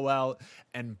just go out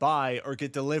and buy or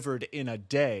get delivered in a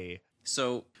day.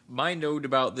 So my note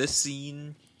about this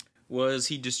scene was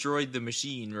he destroyed the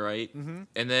machine, right? Mm-hmm.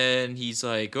 And then he's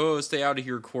like, oh, stay out of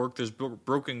here, Quark. There's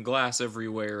broken glass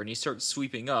everywhere. And he starts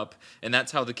sweeping up. And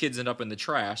that's how the kids end up in the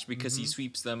trash, because he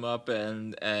sweeps them up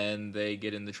and they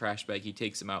get in the trash bag. He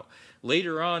takes them out.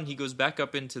 Later on, he goes back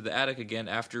up into the attic again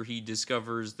after he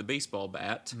discovers the baseball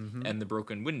bat and the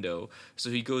broken window. So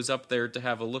he goes up there to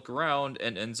have a look around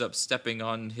and ends up stepping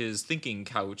on his thinking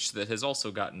couch that has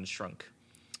also gotten shrunk.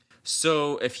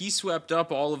 So, if he swept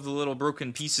up all of the little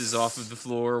broken pieces off of the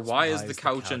floor, why is the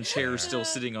couch and chair still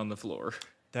sitting on the floor?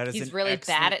 That is He's an really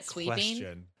bad excellent at sweeping.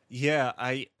 question.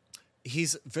 Yeah,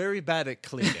 he's very bad at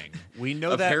cleaning. We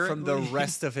know that from the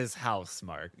rest of his house,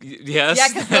 Mark. Yes. Yeah,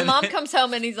 because the mom comes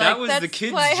home and he's like, That was that's the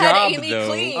kid's why I had job, Amy though.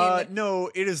 clean. No,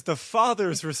 it is the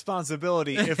father's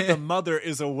responsibility if the mother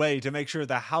is away to make sure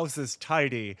the house is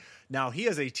tidy. Now, he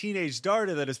has a teenage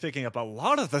daughter that is picking up a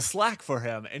lot of the slack for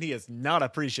him, and he is not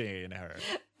appreciating her.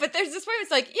 But there's this point where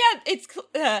it's like,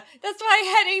 yeah, that's why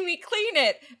I had Amy clean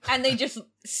it. And they just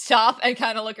stop and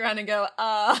kind of look around and go,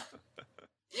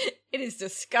 it is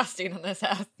disgusting in this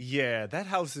house. Yeah, that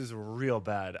house is real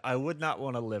bad. I would not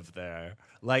want to live there.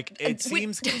 Like, it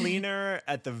seems cleaner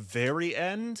at the very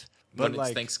end. But when like,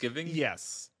 it's Thanksgiving?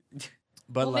 Yes.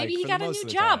 But Well, like, maybe he for got a most new of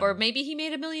the job, time- or maybe he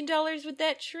made $1 million with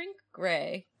that shrink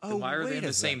ray. Then why are they wait in a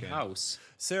the same second. house?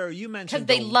 Sarah, you mentioned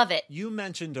they love it. You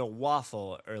mentioned a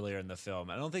waffle earlier in the film.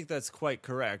 I don't think that's quite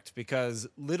correct because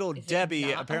Little it Debbie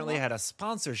not a apparently waffle? had a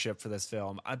sponsorship for this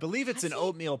film. I believe it's an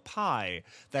oatmeal pie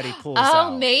that he pulls Oh,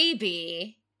 out.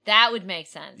 maybe. That would make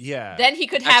sense. Yeah. Then he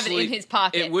could have Actually, it in his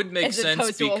pocket. It would make as sense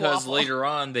opposed to a because waffle. later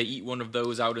on they eat one of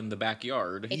those out in the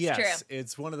backyard. It's yes, true.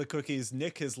 it's one of the cookies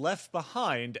Nick has left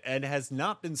behind and has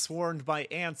not been swarmed by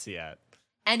ants yet.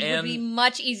 And would be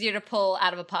much easier to pull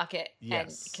out of a pocket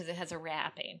Yes. because it has a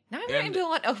wrapping. Now I'm And going to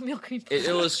want oatmeal cream pie. It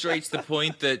illustrates the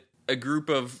point that a group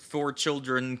of 4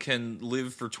 children can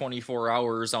live for 24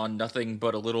 hours on nothing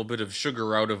but a little bit of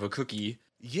sugar out of a cookie.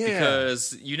 Yeah.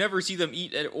 Because you never see them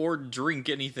eat or drink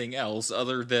anything else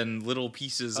other than little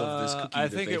pieces of this cookie I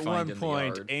that think they at find one in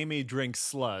point the yard. Amy drinks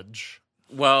sludge.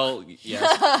 Well,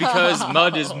 yes, because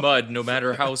mud is mud, no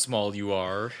matter how small you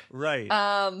are. Right.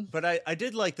 But I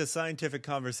did like the scientific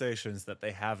conversations that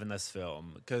they have in this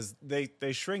film because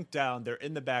they shrink down. They're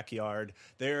in the backyard.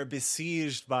 They are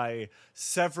besieged by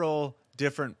several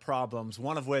different problems,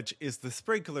 one of which is the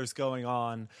sprinklers going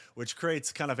on, which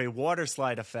creates kind of a water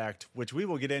slide effect, which we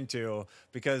will get into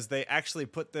because they actually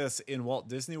put this in Walt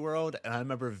Disney World, and I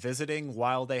remember visiting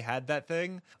while they had that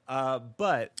thing.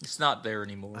 But It's not there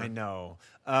anymore. I know.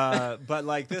 But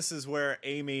like this is where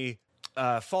Amy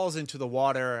falls into the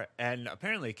water and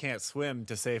apparently can't swim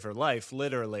to save her life,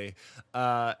 literally.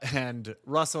 And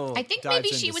Russell I think dives maybe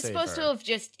in she to was save supposed her. to have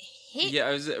just hit.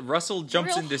 Yeah, Russell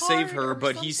jumps real in to save hard her, or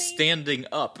but he's something. standing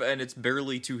up, and it's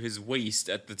barely to his waist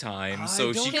at the time, so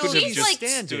I don't she know could if have he's, just like,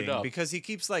 stood standing up. because he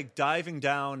keeps like diving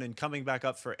down and coming back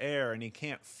up for air, and he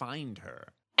can't find her.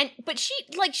 But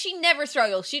she never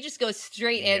struggles. She just goes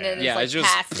straight in and Yeah, is it's like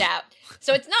just- passed out.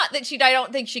 So it's not that I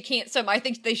don't think she can't swim. I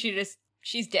think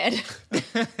she's dead.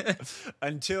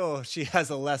 Until she has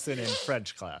a lesson in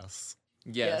French class.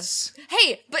 Yes.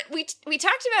 Hey, but we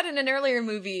talked about in an earlier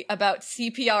movie about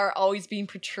CPR always being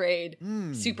portrayed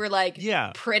super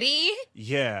Yeah. pretty.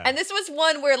 Yeah. And this was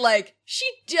one where like she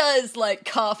does like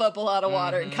cough up a lot of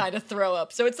water and kind of throw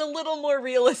up. So it's a little more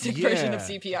realistic version of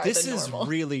CPR This than is normal.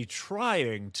 really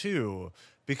trying too,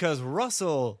 because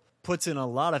Russell puts in a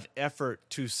lot of effort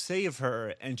to save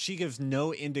her, and she gives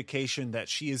no indication that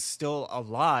she is still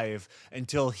alive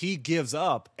until he gives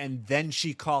up, and then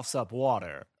she coughs up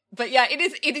water. But yeah,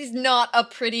 it is not a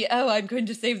pretty, oh, I'm going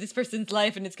to save this person's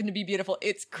life and it's going to be beautiful.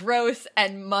 It's gross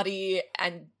and muddy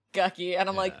and gucky. And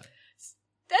I'm like,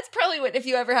 that's probably what, if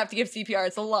you ever have to give CPR,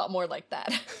 it's a lot more like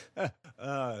that.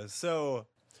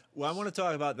 Well, I want to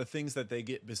talk about the things that they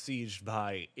get besieged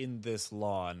by in this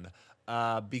lawn,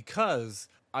 because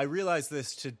I realized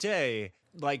this today,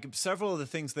 like several of the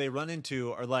things they run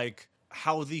into are like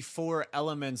how the 4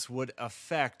 elements would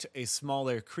affect a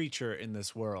smaller creature in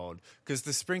this world. Because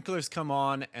the sprinklers come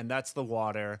on, and that's the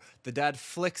water. The dad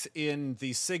flicks in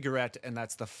the cigarette, and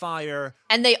that's the fire.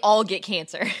 And they all get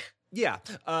cancer. Yeah,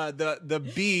 the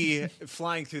bee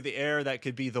flying through the air, that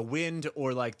could be the wind,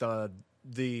 or like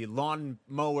the lawn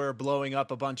mower blowing up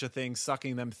a bunch of things,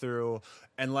 sucking them through,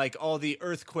 and like all the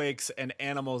earthquakes and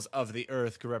animals of the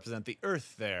earth could represent the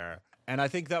earth there. And I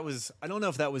think that was, I don't know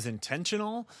if that was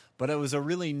intentional, but it was a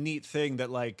really neat thing that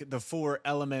like the 4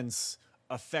 elements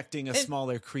affecting a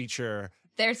smaller creature.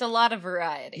 There's a lot of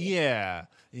variety. Yeah.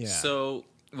 So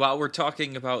while we're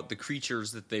talking about the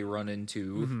creatures that they run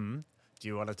into, do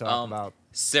you want to talk about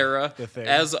Sarah, the thing?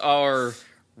 as our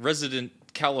resident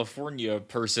California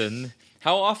person,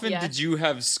 how often did you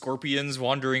have scorpions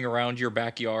wandering around your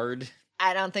backyard?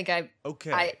 I don't think I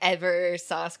ever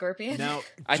saw a scorpion. Now,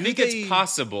 I think it's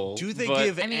possible. Do they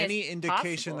give any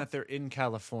indication that they're in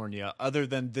California, other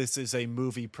than this is a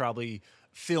movie probably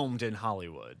filmed in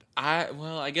Hollywood?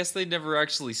 I guess they never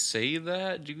actually say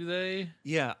that, do they?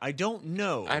 Yeah, I don't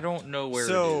know. I don't know where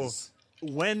it is.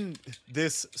 When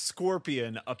this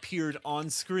scorpion appeared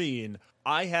on screen,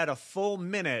 I had a full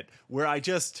minute where I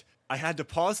had to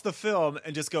pause the film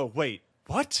and just go, wait,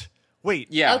 what? Wait.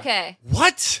 Yeah. Okay.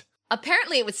 What?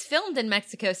 Apparently it was filmed in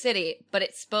Mexico City, but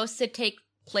it's supposed to take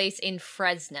place in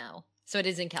Fresno. So it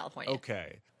is in California.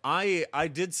 Okay. I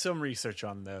did some research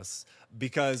on this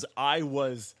because I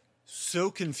was so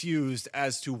confused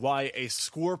as to why a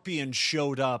scorpion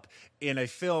showed up in a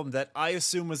film that I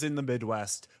assume was in the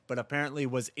Midwest, but apparently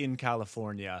was in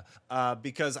California,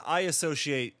 because I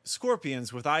associate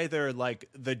scorpions with either like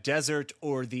the desert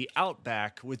or the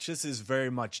outback, which this is very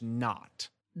much not.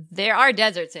 There are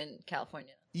deserts in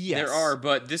California. Yes. There are,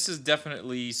 but this is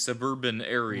definitely suburban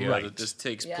area that this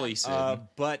takes place in.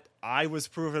 But I was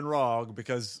proven wrong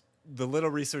because the little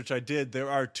research I did, there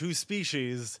are 2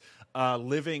 species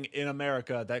living in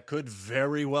America that could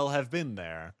very well have been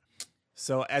there.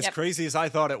 So as crazy as I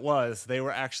thought it was, they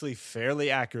were actually fairly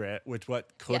accurate with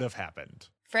what could have happened.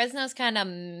 Fresno's kind of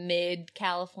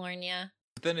mid-California.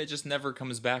 But then it just never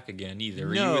comes back again either.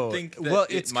 No, you would think that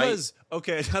it's because,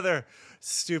 another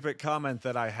stupid comment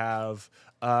that I have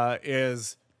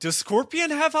is, does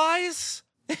Scorpion have eyes?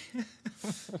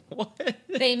 What?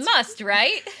 They must,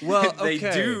 right? Well, They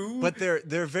okay, do. but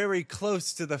they're very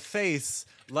close to the face.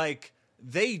 Like,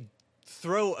 they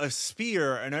throw a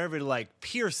spear and are able to like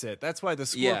pierce it. That's why the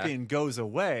scorpion goes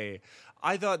away.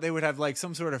 I thought they would have like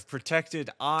some sort of protected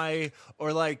eye,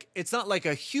 or like it's not like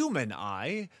a human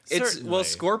eye. Certainly.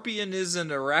 Scorpion is an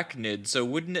arachnid, so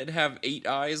wouldn't it have 8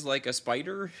 eyes like a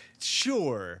spider?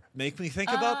 Sure, make me think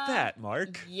about that,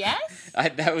 Mark. Yes.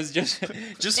 That was just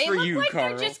They for look you, like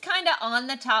Carl. they're just kind of on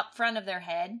the top front of their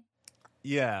head.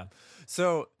 Yeah,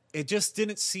 so it just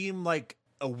didn't seem like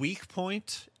a weak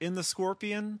point in the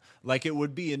scorpion, like it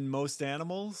would be in most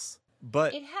animals.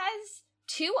 But It has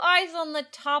 2 eyes on the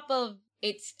top of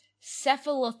its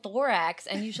cephalothorax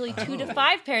and usually 2 to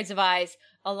 5 pairs of eyes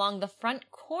along the front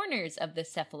corners of the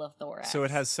cephalothorax. so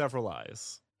it has several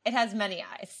eyes. It has many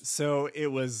eyes. So it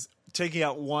was taking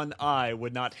out one eye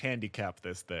would not handicap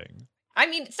this thing. I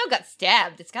mean, it still got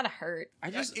stabbed. It's gotta hurt.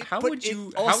 How but would it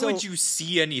you also-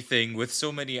 see anything with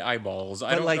so many eyeballs?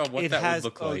 I But don't like, know what it that has,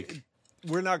 would look like.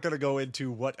 We're not going to go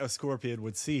into what a scorpion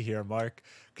would see here, Mark,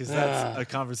 because that's a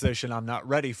conversation I'm not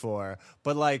ready for.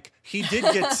 But like, he did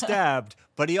get stabbed,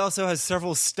 but he also has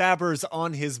several stabbers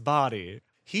on his body.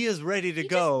 He is ready to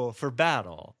go for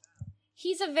battle.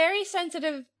 He's a very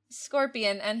sensitive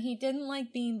scorpion, and he didn't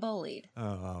like being bullied.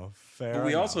 Oh, fair But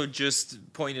we enough. also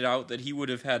just pointed out that he would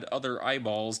have had other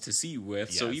eyeballs to see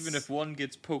with, so Yes. even if one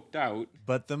gets poked out...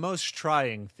 But the most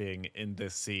trying thing in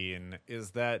this scene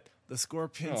is that the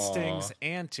scorpion stings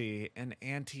Auntie, and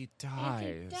Auntie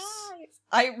dies.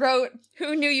 I wrote,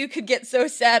 who knew you could get so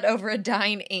sad over a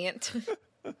dying ant?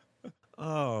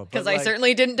 Oh, Because but I like-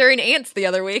 certainly didn't during ants the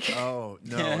other week. Oh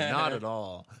no, not at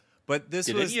all. But this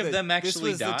Did was any of them this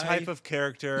actually was die? the type of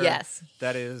character Yes.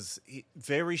 that is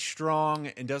very strong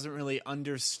and doesn't really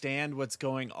understand what's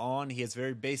going on. He has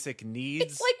very basic needs.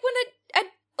 It's like when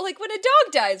like when a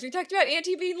dog dies. We talked about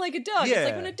Auntie being like a dog. Yeah, It's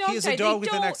like when a dog he is dies, a dog they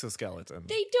with an don't, exoskeleton.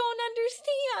 they don't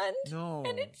understand. No.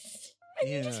 And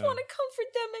you just Yeah. want to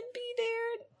comfort them and be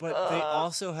there. But they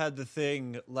also had the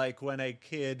thing, like when a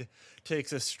kid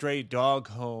takes a stray dog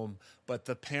home, but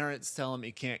the parents tell him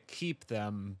he can't keep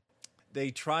them.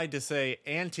 They tried to say,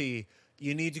 Auntie,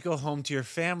 you need to go home to your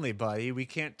family, buddy. We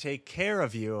can't take care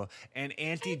of you. And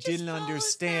Auntie just didn't follows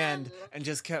understand them. and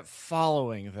just kept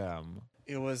following them.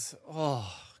 It was,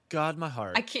 oh, God, my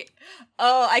heart. I can't.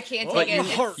 Oh, I can't But take it.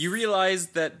 you heart- You realize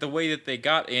that the way that they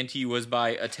got Auntie was by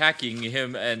attacking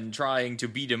him and trying to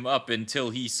beat him up until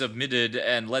he submitted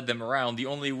and led them around. The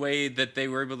only way that they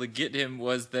were able to get him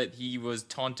was that he was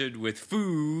taunted with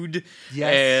food.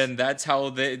 Yes. And that's how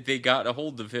they got a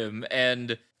hold of him.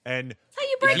 And And That's how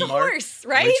you break Yeah, a Mark, horse,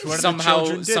 right? which one of the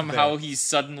children did somehow that? he's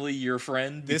suddenly your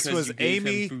friend. this because was you gave him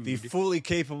Amy, food. the fully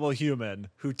capable human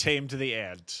who tamed the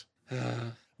ant.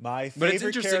 My But it's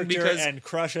favorite interesting character because- and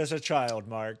crush as a child,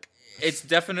 Mark. It's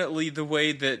definitely the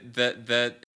way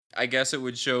that I guess it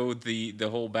would show the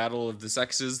whole battle of the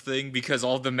sexes thing, because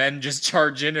all the men just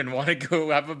charge in and want to go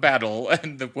have a battle,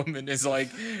 and the woman is like,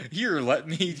 "Here, let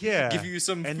me Yeah. give you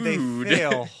some And food." they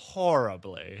fail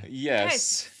horribly. Guys,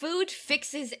 Yes. food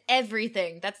fixes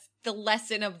everything. That's the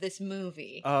lesson of this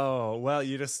movie. Oh, well,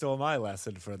 you just stole my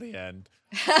lesson for the end.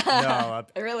 No,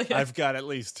 I really. I've got at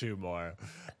least two more.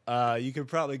 You can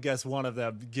probably guess one of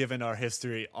them given our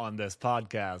history on this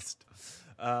podcast.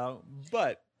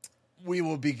 But we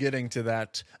will be getting to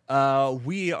that.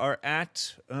 We are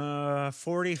at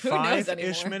 45-ish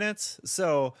anymore? minutes.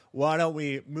 So why don't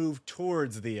we move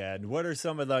towards the end? What are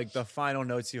some of the final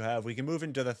notes you have? We can move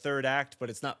into the third act, but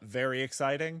it's not very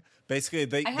exciting. Basically,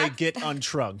 they get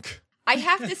untrunk. I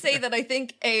have to say that I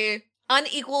think a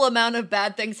unequal amount of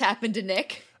bad things happened to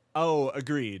Nick. Oh,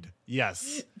 agreed.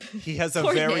 Yes. He has a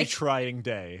Poor very Nick. trying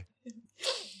day.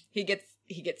 He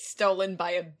gets stolen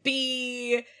by a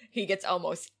bee. He gets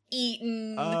almost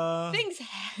eaten.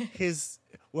 Things.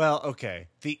 Well, okay.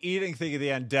 The eating thing at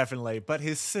the end, definitely, but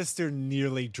his sister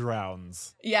nearly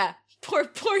drowns. Yeah, poor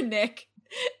Nick.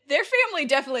 Their family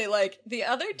definitely, like, the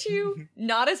other two,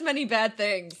 not as many bad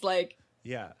things. Like,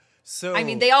 Yeah. So I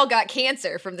mean, they all got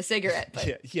cancer from the cigarette,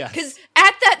 but yes. because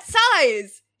at that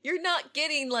size, you're not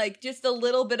getting like just a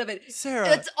little bit of it. Sarah,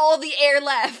 That's all the air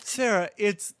left, Sarah,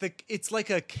 it's like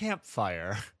a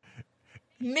campfire.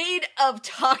 made of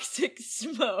toxic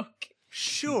smoke.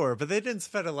 Sure, but they didn't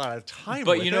spend a lot of time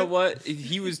But with you know it. what?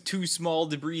 He was too small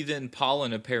to breathe in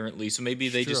pollen, apparently, so maybe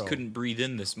they just True. couldn't breathe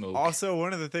in the smoke. Also,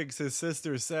 one of the things his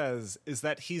sister says is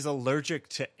that he's allergic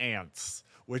to ants,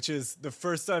 which is the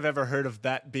first I've ever heard of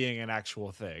that being an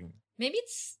actual thing. Maybe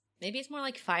it's more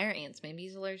like fire ants. Maybe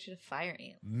he's allergic to fire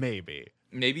ants. Maybe.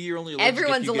 Maybe you're only allergic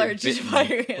Everyone's if you get allergic to bitten.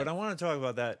 fire But ants. I want to talk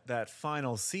about that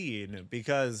final scene,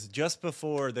 because just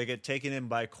before they get taken in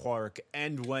by Quark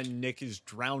and when Nick is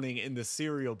drowning in the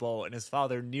cereal bowl and his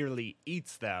father nearly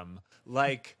eats them,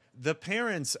 like, the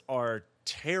parents are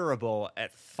terrible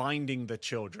at finding the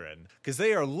children because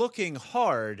they are looking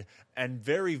hard and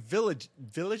very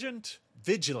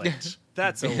vigilant.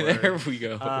 That's a word. There we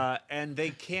go. And they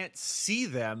can't see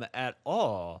them at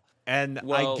all. And I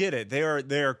Well- get it.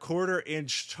 They're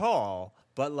quarter-inch tall,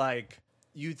 but like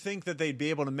you'd think that they'd be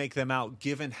able to make them out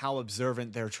given how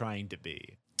observant they're trying to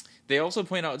be. They also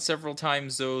point out several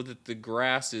times, though, that the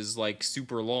grass is, like,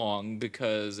 super long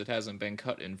because it hasn't been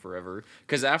cut in forever.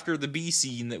 Because after the bee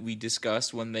scene that we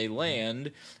discussed, when they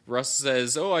land, Russ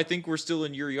says, "Oh, I think we're still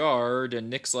in your yard." And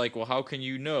Nick's like, "Well, how can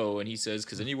you know?" And he says,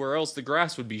 "Because anywhere else the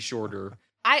grass would be shorter."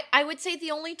 I would say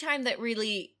the only time that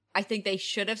really I think they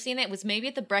should have seen it was maybe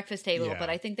at the breakfast table, Yeah. but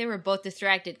I think they were both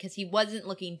distracted because he wasn't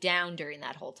looking down during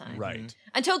that whole time. Right.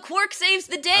 Until Quark saves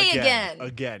the day again.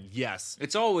 Again, yes.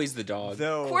 It's always the dog.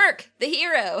 Though Quark, the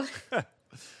hero.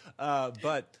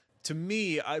 but to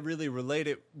me, I really relate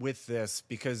it with this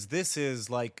because this is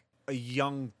like a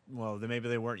young, well, maybe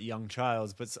they weren't young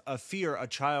childs, but a fear a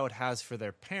child has for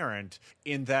their parent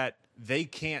in that they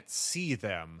can't see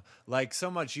them. Like,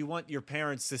 so much you want your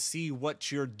parents to see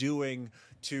what you're doing,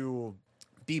 to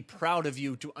be proud of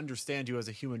you, to understand you as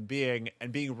a human being,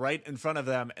 and being right in front of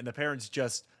them and the parents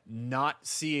just not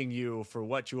seeing you for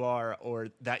what you are or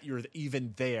that you're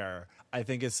even there, I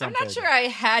think is I'm something. not sure I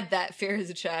had that fear as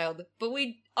a child, but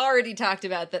we already talked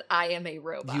about that I am a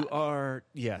robot. You are,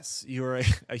 yes, you're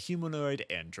a humanoid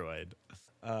android.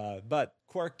 But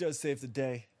Quark does save the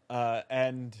day,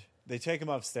 and they take him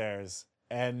upstairs,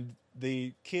 and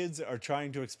the kids are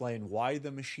trying to explain why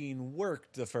the machine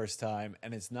worked the first time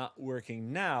and it's not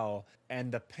working now,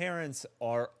 and the parents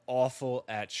are awful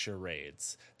at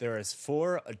charades. There is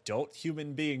 4 adult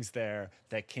human beings there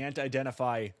that can't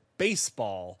identify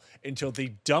baseball until the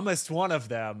dumbest one of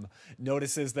them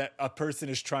notices that a person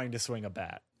is trying to swing a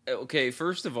bat. Okay,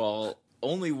 first of all,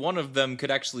 only one of them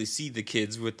could actually see the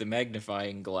kids with the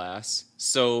magnifying glass.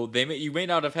 So you may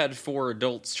not have had 4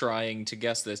 adults trying to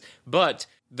guess this, but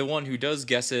the one who does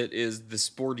guess it is the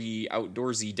sporty,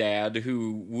 outdoorsy dad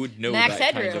who would know Max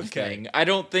that Headroom. kind of thing. I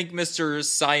don't think Mr.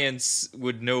 Science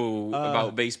would know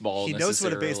about baseball He knows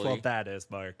what a necessarily. baseball bat is,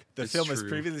 Mark. The It's film has true.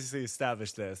 previously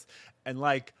established this. And,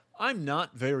 like, I'm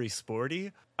not very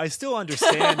sporty. I still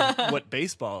understand what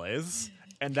baseball is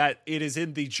and that it is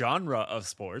in the genre of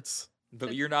sports.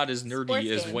 But you're not as nerdy Sports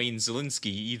as game. Wayne Zelinsky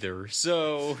either,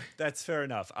 so... That's fair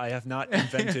enough. I have not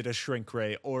invented a shrink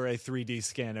ray or a 3D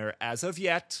scanner as of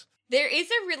yet. There is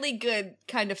a really good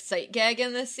kind of sight gag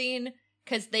in this scene,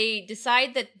 because they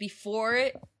decide that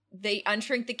before they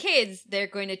unshrink the kids, they're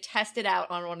going to test it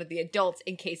out on one of the adults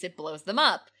in case it blows them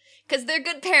up. Because they're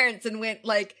good parents and went,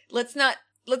 like, let's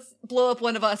blow up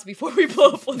one of us before we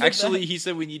blow up one of Actually, them. he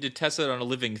said we need to test it on a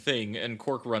living thing, and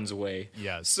Quark runs away.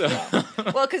 Yes. So...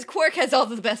 Well, because Quark has all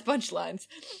the best punchlines.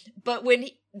 But when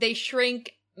they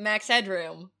shrink Max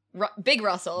Headroom, Big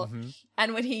Russell,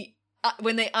 and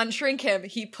when they unshrink him,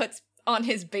 he puts on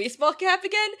his baseball cap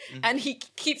again, and he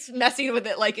keeps messing with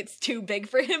it like it's too big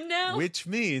for him now. Which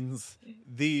means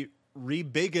the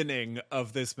rebiggening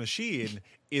of this machine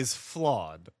is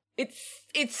flawed.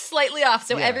 It's slightly off,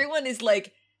 so Yeah. everyone is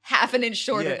like half an inch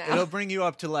shorter Yeah, now. it'll bring you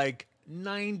up to like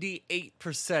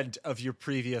 98% of your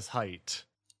previous height.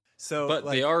 So, But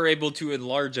like, they are able to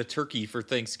enlarge a turkey for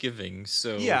Thanksgiving,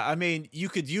 so... yeah, I mean, you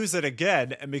could use it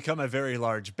again and become a very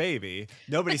large baby.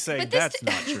 Nobody's saying this- that's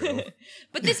not true.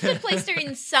 But this took place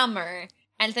during summer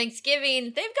and Thanksgiving.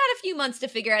 They've got a few months to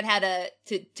figure out how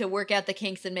to work out the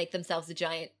kinks and make themselves a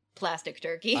giant plastic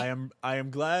turkey. I am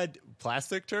glad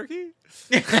plastic turkey?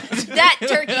 That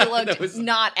turkey looked That was-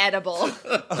 not edible.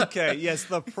 Okay, yes,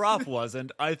 the prop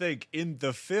wasn't. I think in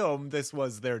the film this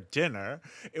was their dinner.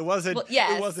 It wasn't Well,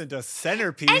 yes. it wasn't a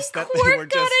centerpiece And that Quark they were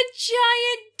got just a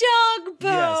giant dog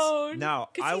bone. Yes. Now,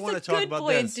 'Cause I he's wanna a talk good about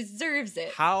boy this. And deserves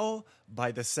it. How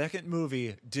by the second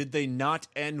movie did they not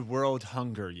end world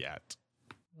hunger yet?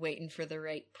 Waiting for the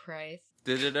right price.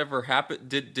 Did it ever happen?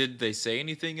 Did they say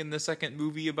anything in the second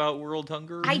movie about world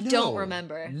hunger? I don't No,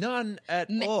 remember. None at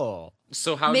all.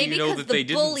 So how do Maybe you know 'cause that the they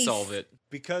didn't bullies- solve it?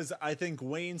 Because I think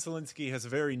Wayne Selinsky has a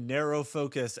very narrow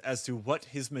focus as to what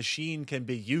his machine can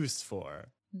be used for.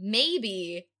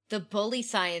 Maybe the bully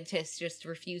scientists just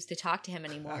refuse to talk to him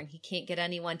anymore and he can't get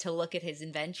anyone to look at his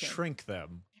invention. Shrink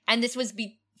them. And this was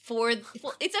before.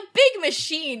 Well, it's a big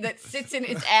machine that sits in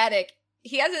his attic.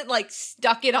 He hasn't like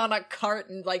stuck it on a cart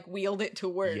and like wheeled it to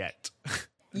work Yet.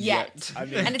 yet. I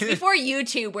mean, And it's before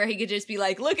YouTube where he could just be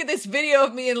like, look at this video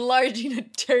of me enlarging a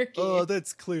turkey. oh,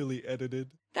 that's clearly edited.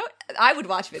 I would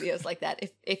watch videos like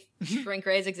that. If shrink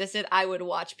rays existed, I would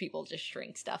watch people just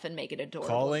shrink stuff and make it adorable.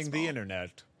 Calling and the small.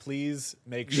 internet. Please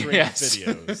make shrink Yes.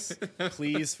 videos.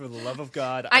 Please, for the love of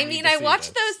God. I need mean, to I see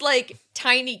watch this. those like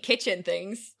tiny kitchen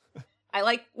things. I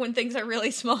like when things are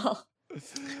really small.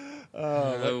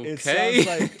 Oh, it Okay.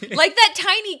 sounds like Like that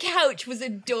tiny couch was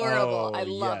adorable. I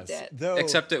loved yes. it. Though,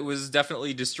 Except it was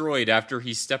definitely destroyed after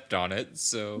he stepped on it.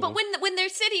 So, But when they're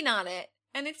sitting on it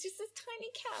and it's just this tiny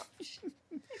couch.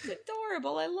 It's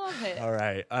adorable. I love it. all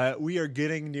right, we are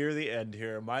getting near the end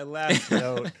here. My last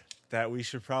note that we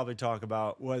should probably talk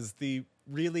about was the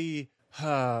really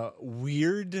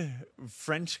weird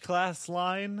French class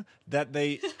line that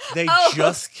they Oh.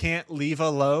 just can't leave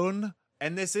alone.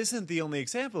 And this isn't the only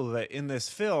example of it in this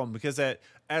film, because at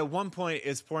one point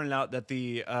it's pointed out that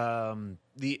the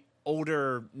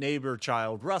older neighbor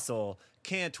child, Russell,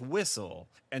 can't whistle.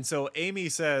 And so Amy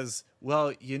says,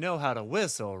 well, you know how to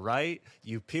whistle, right?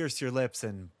 You pierce your lips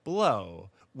and blow,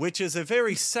 which is a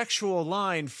very sexual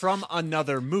line from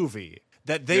another movie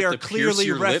that they you have are to clearly pierce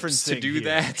your lips referencing to do here.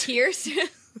 that. Tears.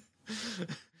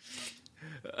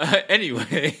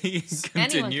 Anyway, Anyone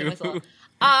continue. can whistle.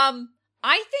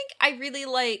 I think I really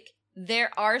like.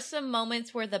 There are some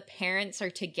moments where the parents are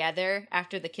together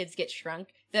after the kids get shrunk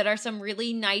that are some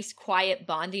really nice, quiet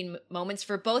bonding moments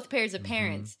for both pairs of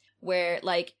parents. Where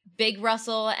like Big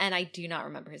Russell and I do not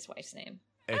remember his wife's name.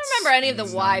 I don't remember any of the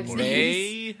It's wives' not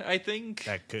names. May, I think.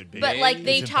 That could be. But like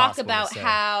they It's talk impossible to about say.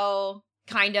 how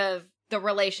kind of the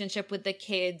relationship with the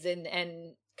kids and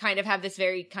kind of have this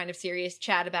very kind of serious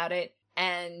chat about it.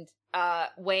 And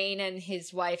Wayne and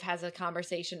his wife has a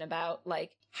conversation about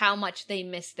like how much they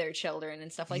miss their children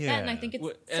and stuff like that. And I Yeah. think it's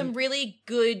Well, some and really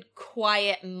good,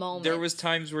 quiet moments. There was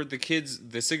times where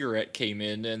the cigarette came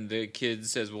in, and the kid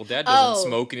says, well, Dad doesn't Oh.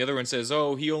 smoke, and the other one says,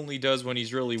 oh, he only does when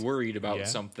he's really worried about Yeah.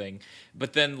 something.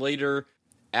 But then later,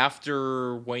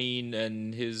 after Wayne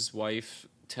and his wife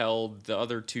tell the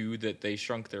other two that they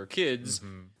shrunk their kids,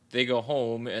 they go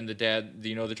home and the dad,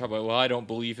 they're talking about, well, I don't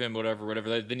believe him,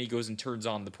 whatever. Then he goes and turns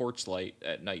on the porch light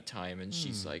at nighttime, and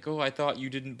she's like, oh, I thought you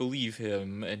didn't believe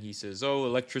him. And he says, oh,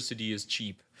 electricity is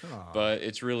cheap. But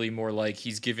it's really more like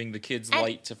he's giving the kids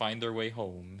light to find their way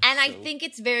home. And I think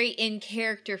it's very in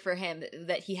character for him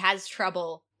that he has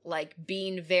trouble, like,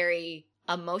 being very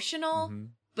emotional.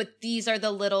 But these are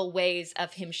the little ways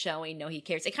of him showing, no, he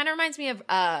cares. It kind of reminds me of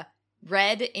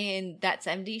Red in That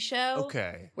 70s Show.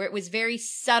 Okay. Where it was very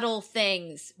subtle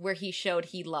things where he showed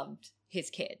he loved his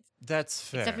kids. That's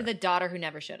fair. Except for the daughter who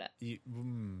never showed up.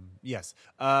 Yes.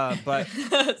 But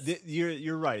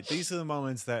you're right. These are the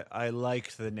moments that I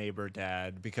liked the neighbor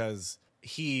dad because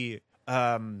he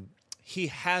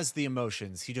has the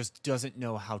emotions. He just doesn't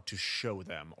know how to show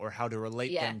them or how to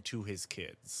relate them to his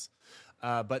kids.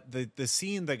 But the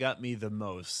scene that got me the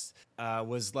most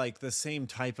was like the same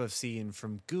type of scene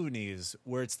from Goonies,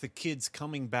 where it's the kids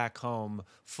coming back home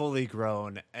fully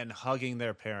grown and hugging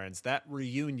their parents. That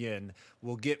reunion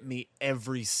will get me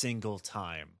every single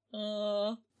time.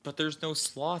 But there's no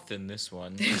sloth in this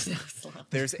one. There's no sloth.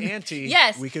 There's Auntie.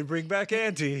 Yes. We can bring back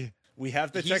Auntie. We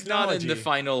have the He's technology. not in the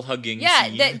final hugging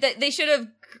scene. Yeah, they should have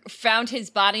found his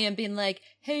body and been like,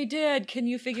 hey, Dad, can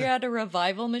you figure out a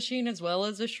revival machine as well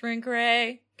as a shrink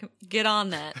ray? Get on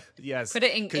that. Yes. Put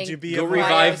it in. Could you be Go a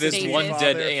revive this station. one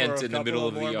father dead for ant a in the middle couple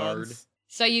of the more yard. months?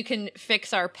 So you can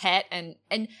fix our pet and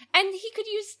he could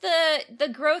use the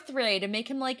growth ray to make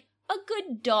him like a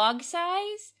good dog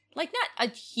size. Like not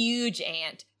a huge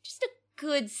ant, just a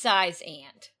good size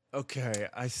ant. Okay,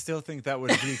 I still think that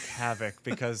would wreak havoc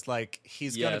because, like,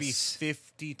 he's gonna be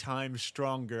 50 times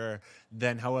stronger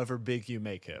than however big you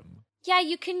make him. Yeah,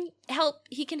 he can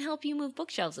help you move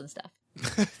bookshelves and stuff.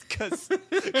 Because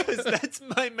that's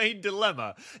my main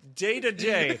dilemma. Day to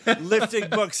day, lifting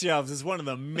bookshelves is one of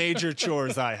the major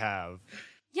chores I have.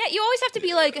 Yeah, you always have to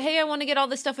be like, hey, I want to get all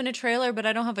this stuff in a trailer, but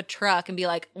I don't have a truck, and be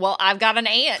like, well, I've got an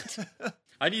ant.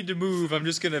 I need to move. I'm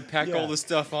just going to pack all the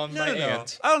stuff on my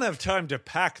ant. I don't have time to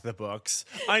pack the books.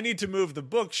 I need to move the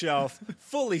bookshelf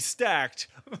fully stacked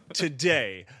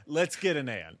today. Let's get an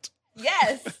ant.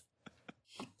 Yes.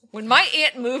 When my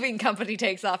ant moving company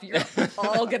takes off, you're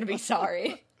all going to be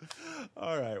sorry.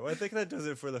 All right. Well, I think that does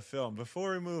it for the film.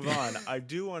 Before we move on, I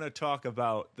do want to talk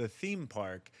about the theme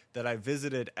park that I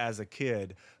visited as a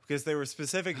kid because there were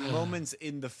specific moments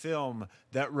in the film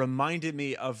that reminded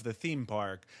me of the theme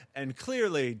park. And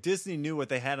clearly, Disney knew what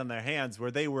they had on their hands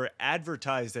where they were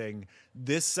advertising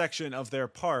this section of their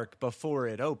park before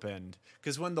it opened.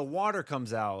 Because when the water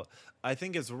comes out, I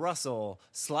think it's Russell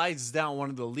slides down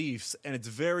one of the leaves, and it's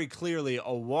very clearly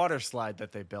a water slide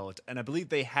that they built. And I believe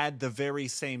they had the very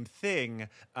same thing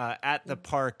at the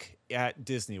park at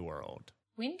Disney World.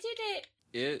 When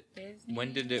did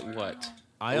When did it what?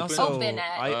 I Open?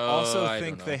 also I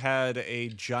think don't know. they had a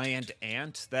giant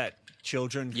ant that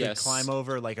children could climb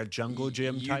over, like a jungle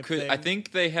gym type thing. I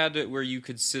think they had it where you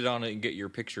could sit on it and get your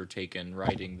picture taken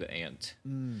riding the ant.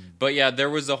 But yeah, there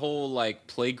was a whole like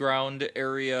playground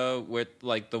area with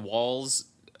like the walls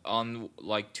on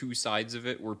like two sides of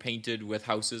it were painted with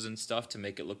houses and stuff to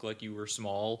make it look like you were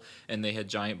small, and they had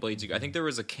giant blades. I think there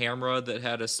was a camera that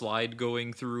had a slide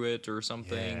going through it or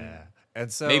something. Yeah. And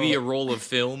so Maybe a roll of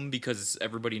film because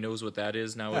everybody knows what that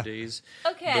is nowadays.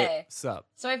 Okay. Sup.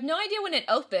 So I have no idea when it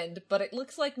opened, but it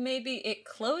looks like maybe it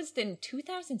closed in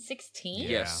 2016.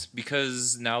 Yes,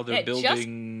 because now they're It just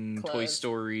building Toy closed.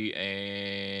 Story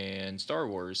and Star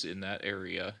Wars in that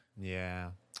area. Yeah.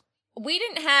 We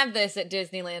didn't have this at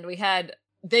Disneyland.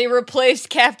 They replaced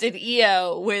Captain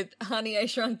EO with Honey, I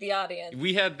Shrunk the Audience.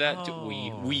 We had that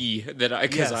too.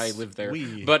 Because Yes, I lived there.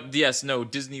 we. But yes, no,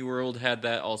 Disney World had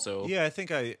that also. Yeah, I think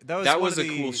that That one was of a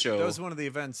the- cool show. That was one of the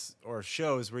events or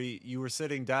shows where you were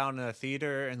sitting down in a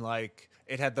theater and like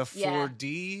it had the Yeah.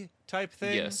 4D type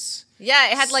thing. Yes.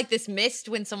 Yeah, it had like this mist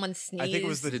when someone sneezed. I think it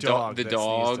was the The dog. the that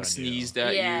dog sneezed sneezed on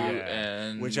at Yeah. you, you.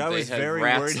 and Which I they was had very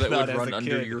rats worried that about would as run a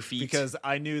under kid your feet. because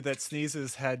I knew that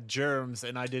sneezes had germs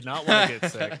and I did not want to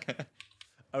get sick.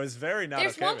 I was very not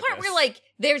There's okay one with part this. where like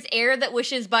there's air that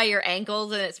wishes by your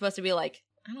ankles, and it's supposed to be like,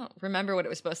 I don't remember what it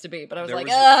was supposed to be, but I was There like,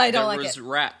 was- I don't like There was it.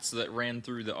 rats that ran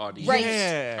through the audience. Right.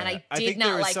 Yeah. And I I did think not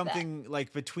there was like that. something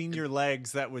like between your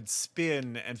legs that would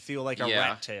spin and feel like a Yeah.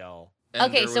 rat tail. And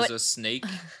Okay, there so was it- a snake.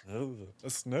 Oh, a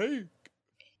snake.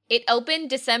 It opened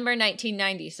December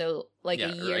 1990, so like yeah,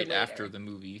 a year right later. after the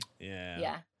movie. Yeah.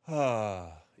 Yeah.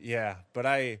 Yeah, but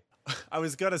I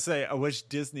was gonna say I wish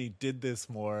Disney did this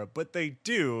more, but they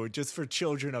do just for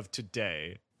children of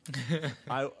today.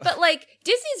 But like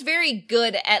Disney's very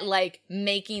good at like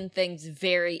making things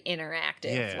very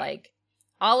interactive. Yeah. Like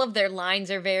all of their lines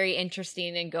are very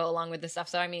interesting and go along with the stuff.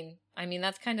 So I mean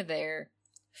that's kind of their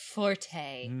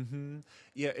forte. Mm-hmm.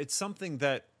 Yeah, it's something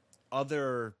that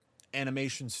other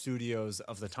animation studios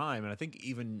of the time, and I think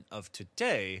even of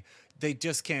today, they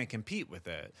just can't compete with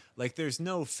it. Like, there's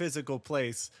no physical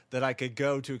place that I could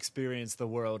go to experience the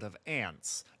world of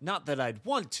ants. Not that I'd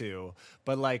want to,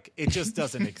 but like, it just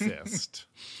doesn't exist.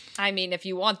 I mean, if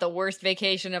you want the worst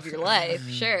vacation of your life,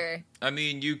 sure. I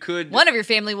mean, you could One of your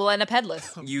family will end up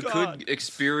headless. you God. could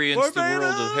experience the world of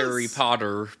Barbados! Harry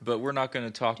Potter, but we're not going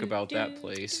to talk about that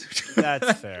place.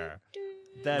 That's fair.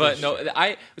 That But is no,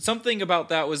 true. something about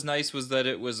that was nice was that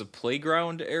it was a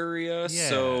playground area, Yeah.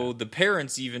 so the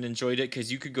parents even enjoyed it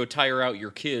because you could go tire out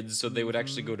your kids, so they would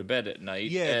actually go to bed at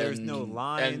night. Yeah, there's and- no and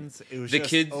lines. It was the just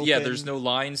kids, yeah, open. there's no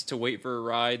lines to wait for a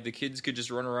ride. The kids could just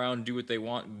run around, do what they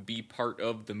want, and be part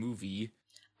of the movie.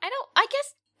 I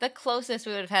guess the closest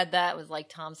we would have had that was like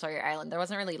Tom Sawyer Island. There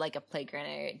wasn't really like a playground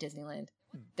area at Disneyland.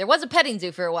 There was a petting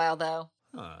zoo for a while though.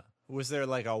 Huh. Was there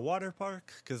like a water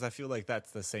park? Because I feel like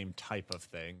that's the same type of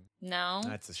thing. No.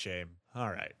 That's a shame. All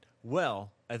right.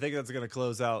 Well, I think that's going to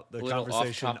close out the A little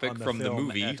conversation off-topic on the from the film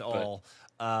movie, at but-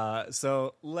 all.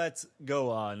 So let's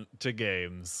go on to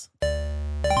games.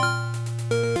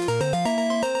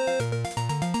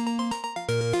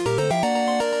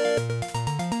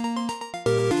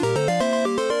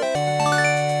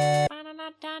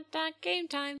 Game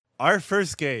time. Our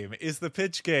first game is the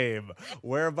pitch game,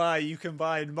 whereby you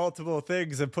combine multiple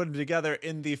things and put them together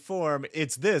in the form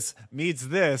 "it's this meets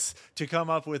this" to come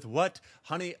up with what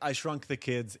Honey, I Shrunk the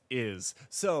Kids is.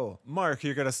 So, Mark,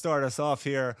 you're going to start us off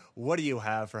here. What do you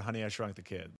have for Honey, I Shrunk the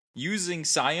Kids? Using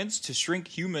science to shrink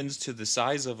humans to the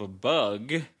size of a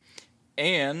bug,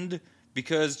 and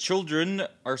because children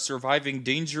are surviving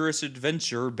dangerous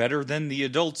adventure better than the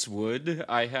adults would,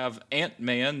 I have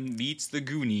Ant-Man meets the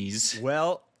Goonies.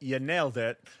 Well, you nailed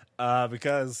it,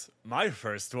 because my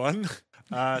first one,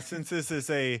 since this is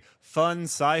a fun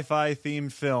sci-fi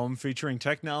themed film featuring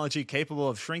technology capable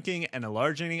of shrinking and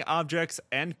enlarging objects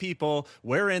and people,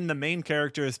 wherein the main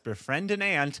characters befriend an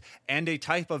ant and a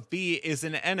type of bee is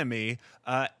an enemy,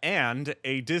 and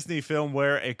a Disney film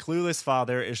where a clueless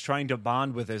father is trying to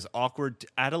bond with his awkward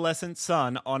adolescent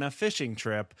son on a fishing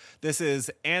trip, this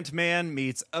is Ant-Man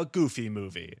meets a Goofy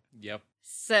movie. Yep.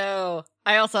 So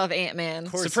I also have Ant-Man.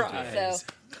 Of course you do. Surprise.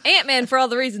 So Ant-Man for all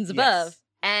the reasons above. Yes.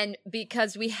 And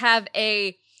because we have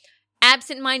a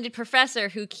absent-minded professor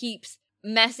who keeps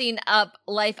messing up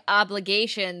life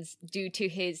obligations due to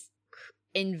his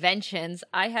inventions,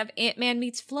 I have Ant-Man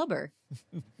meets Flubber.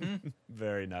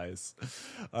 Very nice.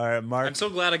 All right, Mark. I'm so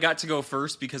glad I got to go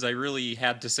first because I really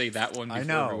had to say that one I before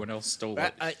know. everyone else stole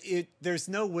it. There's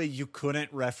no way you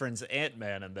couldn't reference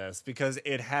Ant-Man in this because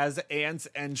it has ants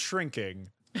and shrinking.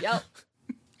 Yep.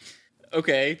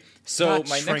 Okay, so Not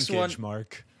my next one. shrinkage,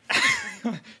 Mark.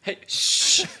 Hey,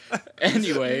 shh.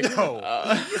 Anyway, No,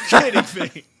 you're kidding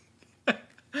me.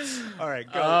 All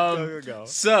right, go.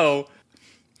 so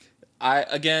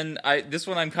this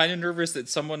one I'm kind of nervous that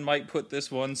someone might put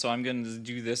this one, so I'm going to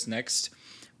do this next.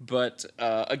 But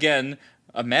again,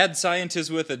 a mad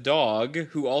scientist with a dog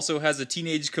who also has a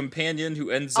teenage companion who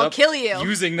ends I'll up kill you.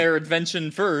 using their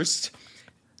invention first.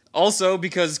 Also,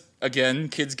 because, again,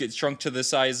 kids get shrunk to the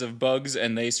size of bugs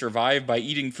and they survive by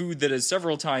eating food that is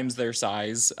several times their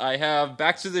size, I have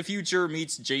Back to the Future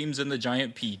meets James and the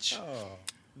Giant Peach. Oh,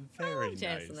 very James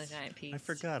nice. and the Giant Peach. I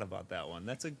forgot about that one.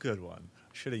 That's a good one.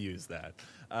 Should have used that.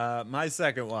 My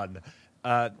second one.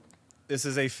 This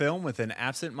is a film with an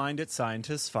absent-minded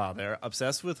scientist's father,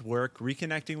 obsessed with work,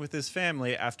 reconnecting with his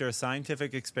family after a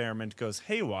scientific experiment goes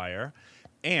haywire,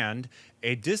 and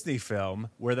a Disney film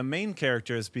where the main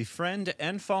characters befriend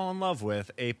and fall in love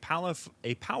with a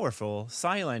powerful,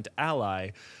 silent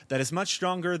ally that is much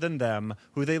stronger than them,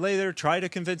 who they later try to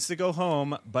convince to go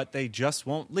home, but they just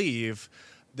won't leave.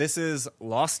 This is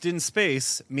Lost in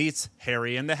Space meets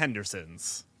Harry and the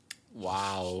Hendersons.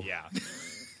 Wow. Yeah.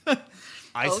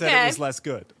 I said it Okay. was less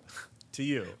good. To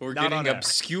you. We're Not on getting air.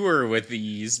 obscure with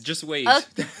these. Just wait.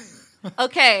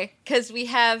 Okay, because we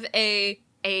have a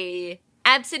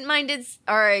absent-minded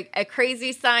or a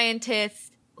crazy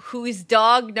scientist whose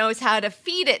dog knows how to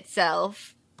feed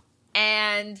itself,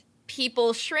 and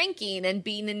people shrinking and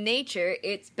being in nature.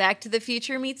 It's Back to the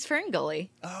Future meets Ferngully.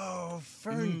 Oh,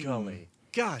 Fern Gully.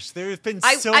 Gosh, there have been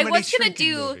I so many was gonna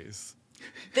shrinking do- movies.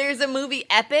 There's a movie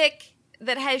Epic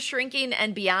that has shrinking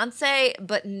and Beyonce,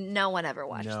 but no one ever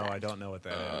watched No, that. I don't know what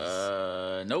that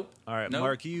is. Nope. All right, nope.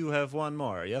 Mark, you have one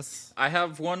more, yes? I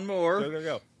have one more.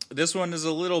 Go. This one is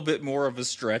a little bit more of a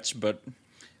stretch, but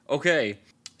Okay,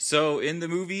 so in the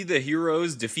movie, the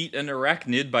heroes defeat an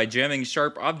arachnid by jamming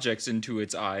sharp objects into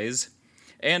its eyes.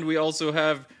 And we also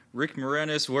have Rick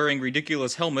Moranis wearing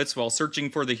ridiculous helmets while searching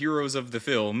for the heroes of the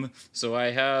film. So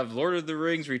I have Lord of the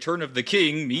Rings Return of the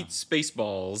King meets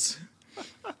Spaceballs.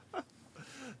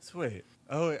 Sweet.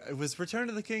 Oh, it was Return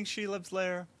of the King Shelob's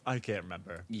Lair? I can't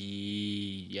remember.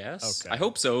 Yes. Okay. I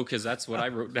hope so, because that's what I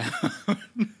wrote down.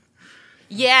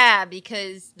 Yeah,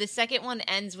 because the second one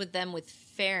ends with them with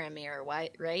Faramir,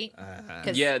 right?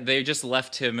 'Cause- Yeah, they just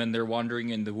left him and they're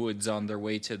wandering in the woods on their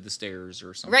way to the stairs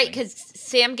or something. Right, because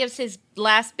Sam gives his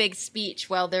last big speech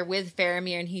while they're with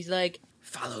Faramir, and he's like,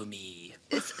 Follow me.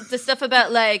 it's the stuff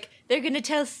about, like, they're gonna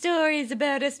tell stories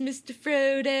about us, Mr.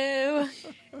 Frodo.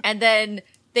 And then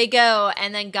they go,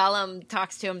 and then Gollum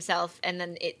talks to himself, and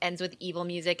then it ends with evil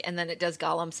music, and then it does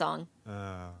Gollum's song.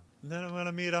 Then I'm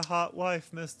gonna meet a hot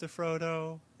wife, Mr.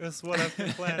 Frodo. That's what I've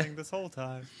been planning this whole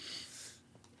time.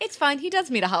 It's fine, he does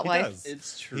meet a hot He wife. does.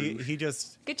 It's true. He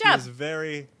just Good job. He is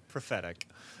very prophetic.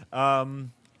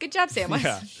 Good job, Samwise.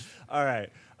 Yeah. All right.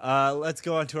 Let's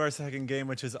go on to our second game,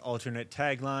 which is alternate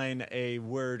tagline, a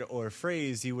word or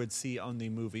phrase you would see on the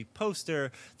movie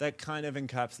poster that kind of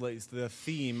encapsulates the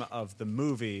theme of the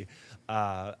movie.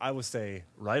 I will say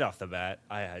right off the bat,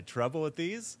 I had trouble with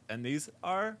these, and these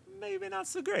are maybe not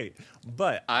so great.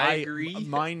 But I agree.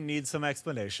 Mine needs some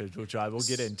explanations, which I will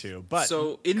get into. But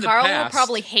So in the Carl past, will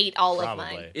probably hate all of Probably.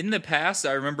 mine. in the past,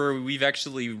 I remember we've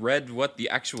actually read what the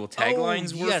actual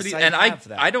taglines were yes, for these, I and have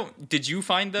that. I don't. Did you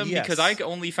find them? Yes. Because I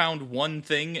only found one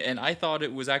thing, and I thought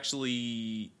it was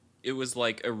actually. It was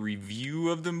like a review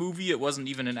of the movie. It wasn't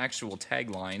even an actual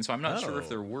tagline, so I'm not sure if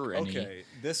there were any. Okay,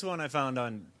 this one I found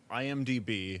on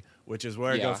IMDb, which is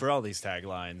where I Yeah. go for all these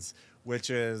taglines, which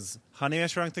is Honey, I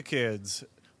Shrunk the Kids,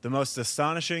 the most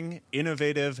astonishing,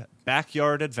 innovative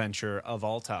backyard adventure of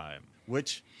all time.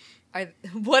 Which,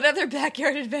 What other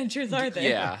backyard adventures are there?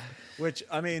 Yeah.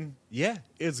 I mean, yeah,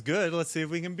 it's good. Let's see if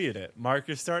we can beat it. Mark,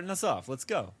 you're starting us off. Let's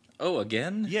go. Oh,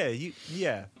 again?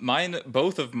 Yeah.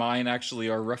 Both of mine actually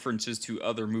are references to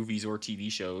other movies or TV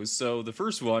shows. So the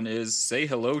first one is Say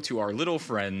Hello to Our Little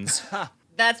Friends.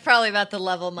 That's probably about the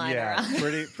level mine are Yeah,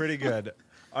 on. pretty good.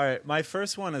 All right, my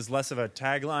first one is less of a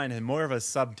tagline and more of a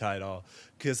subtitle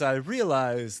because I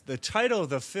realize the title of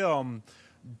the film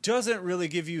doesn't really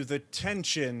give you the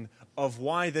tension of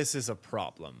why this is a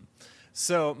problem.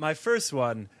 So my first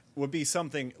one would be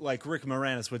something like Rick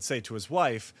Moranis would say to his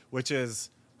wife, which is,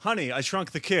 "Honey, I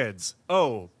shrunk the kids.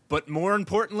 Oh, but more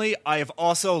importantly, I have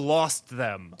also lost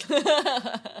them."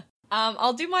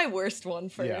 I'll do my worst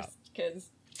one Yeah. first, because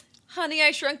Honey,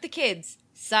 I Shrunk the Kids.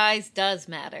 Size does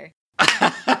matter.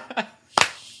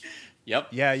 Yep.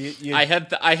 Yeah, you I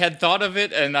had thought of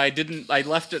it and I didn't. I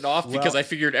left it off because Well, I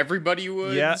figured everybody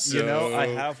would. yeah, so. you know, I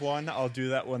have one. I'll do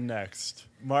that one next.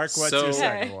 Mark, what's your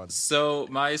second Okay. one? So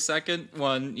my second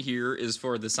one here is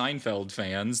for the Seinfeld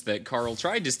fans that Carl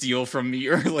tried to steal from me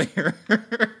earlier.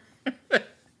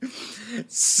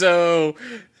 So,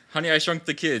 Honey, I Shrunk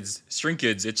the Kids.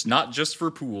 Shrinkids, it's not just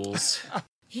for pools.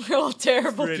 We're all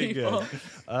terrible Pretty people.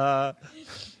 good.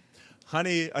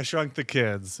 Honey, I Shrunk the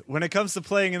Kids. When it comes to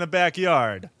playing in the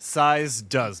backyard, size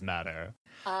does matter.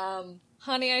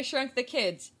 Honey, I Shrunk the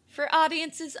Kids. For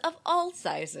audiences of all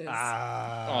sizes.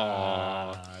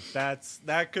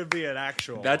 That could be an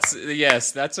actual.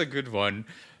 Yes, that's a good one.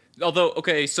 Although,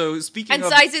 okay, so speaking And of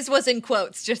sizes was in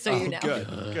quotes, just so you know.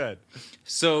 Good.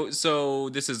 So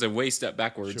this is a way step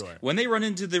backwards. Sure. When they run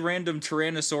into the random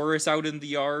Tyrannosaurus out in the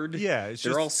yard, Yeah, it's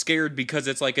they're just- all scared because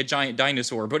it's like a giant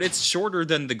dinosaur, but it's shorter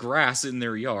than the grass in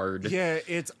their yard. Yeah,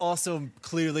 it's also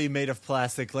clearly made of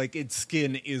plastic. Like its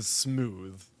skin is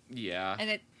smooth. Yeah. And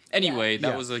it Anyway,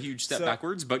 that Yeah. was a huge step So-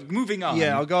 backwards, but moving on.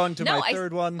 Yeah, I'll go on to No, my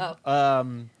third one.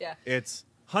 yeah. It's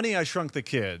Honey, I Shrunk the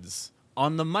Kids.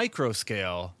 On the micro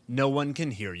scale, no one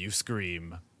can hear you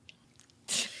scream.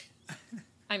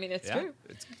 I mean, it's Yeah, true.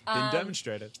 it's been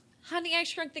demonstrated. Honey, I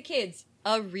Shrunk the Kids.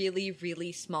 A really,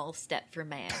 really small step for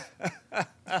man.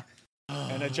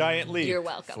 And a giant leap You're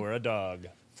welcome. for a dog.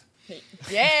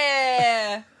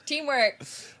 Yeah! Teamwork.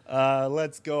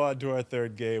 Let's go on to our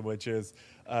third game, which is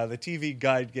the TV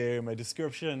guide game, a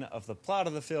description of the plot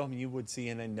of the film you would see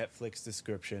in a Netflix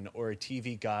description or a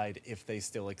TV guide if they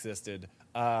still existed.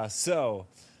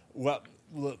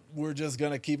 We're just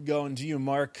going to keep going to you,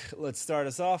 Mark. Let's start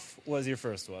us off. What's your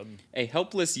first one? A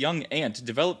helpless young ant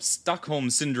develops Stockholm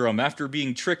Syndrome after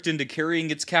being tricked into carrying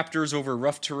its captors over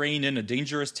rough terrain in a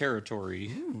dangerous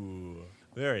territory. Ooh,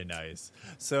 very nice.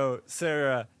 So,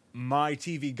 Sarah, my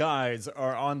TV guides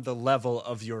are on the level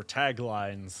of your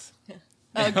taglines.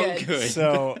 Oh, good. good.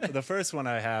 So the first one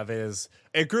I have is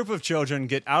a group of children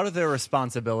get out of their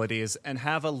responsibilities and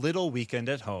have a little weekend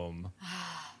at home.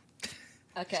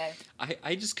 Okay.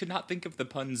 I just could not think of the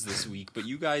puns this week, but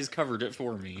you guys covered it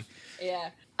for me. Yeah.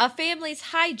 A family's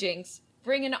hijinks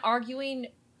bring an arguing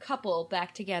couple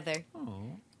back together.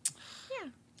 Oh. Yeah.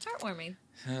 Heartwarming.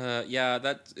 Yeah,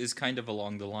 that is kind of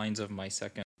along the lines of my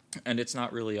second, and it's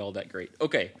not really all that great.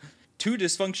 Okay. Two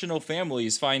dysfunctional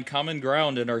families find common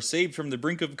ground and are saved from the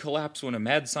brink of collapse when a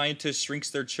mad scientist shrinks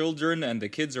their children and the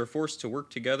kids are forced to work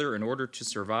together in order to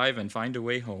survive and find a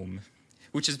way home.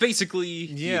 Which is basically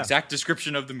the exact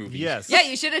description of the movie. Yes. Yeah,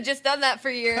 you should have just done that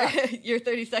for your your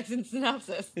 30-second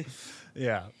synopsis.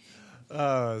 Yeah.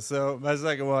 So my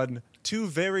second one, two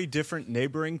very different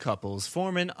neighboring couples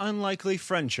form an unlikely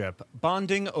friendship,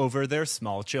 bonding over their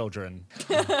small children.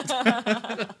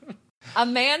 A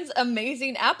man's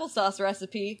amazing applesauce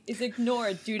recipe is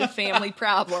ignored due to family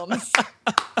problems.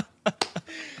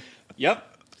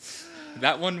 Yep.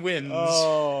 That one wins.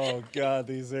 Oh God,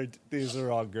 these are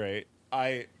all great.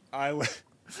 I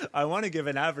want to give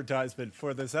an advertisement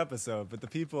for this episode, but the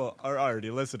people are already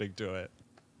listening to it.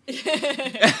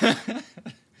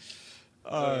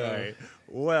 All right.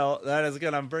 Well, that is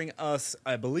going to bring us,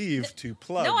 I believe, to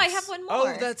plugs. No, I have one Oh,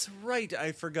 more. that's right.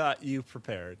 I forgot you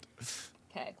prepared.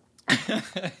 Okay.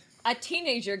 A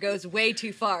teenager goes way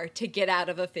too far to get out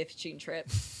of a fishing trip.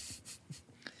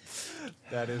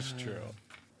 That is true.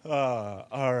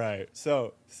 All right.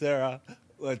 So, Sarah,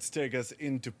 let's take us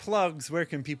into plugs. Where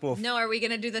can people... No, are we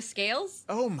going to do the scales?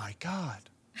 Oh, my God.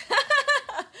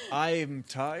 I'm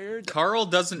tired. Carl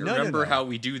doesn't No, remember no. how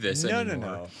we do this No, anymore.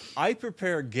 no. I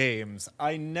prepare games.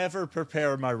 I never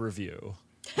prepare my review.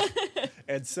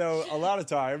 And so a lot of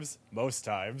times, most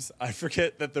times, I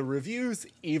forget that the reviews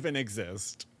even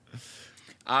exist.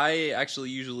 I actually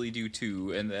usually do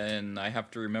too, and then I have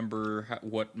to remember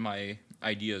what my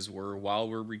ideas were while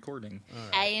we're recording.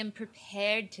 I am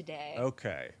prepared today.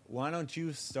 Okay, why don't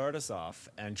you start us off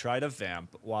and try to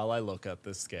vamp while I look at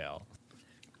the scale.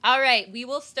 All right, we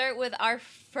will start with our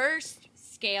first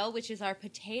scale, which is our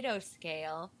potato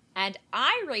scale. And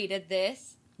I rated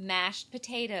this mashed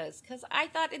potatoes because I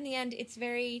thought in the end it's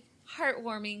very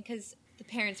heartwarming because the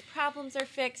parents' problems are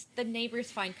fixed, the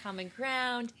neighbors find common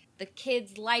ground, the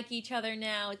kids like each other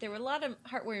now. There were a lot of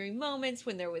heartwarming moments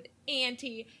when they're with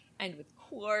Auntie and with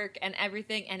Quark and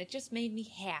everything, and it just made me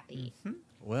happy.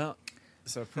 Well,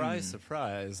 surprise,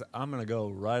 surprise, I'm going to go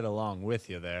right along with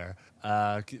you there.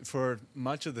 For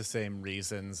much of the same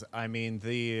reasons. I mean,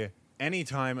 any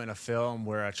time in a film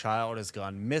where a child has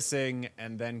gone missing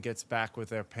and then gets back with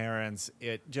their parents,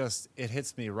 it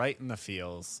hits me right in the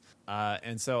feels.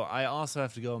 And so I also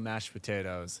have to go mashed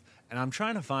potatoes. And I'm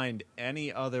trying to find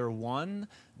any other one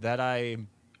that I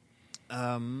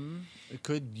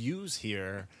could use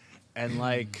here. And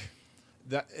like...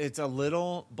 That it's a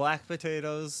little black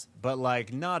potatoes, but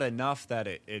like not enough that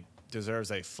it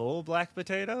deserves a full black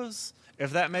potatoes,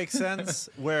 if that makes sense.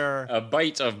 Where A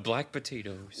bite of black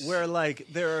potatoes. where like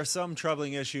there are some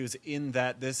troubling issues in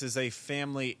that this is a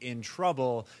family in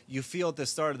trouble. You feel at the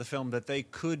start of the film that they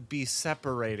could be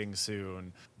separating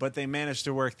soon, but they manage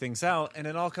to work things out and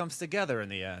it all comes together in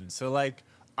the end. So like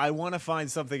I want to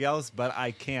find something else, but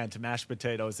I can't. Mashed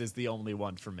potatoes is the only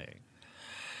one for me.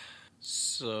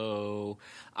 So,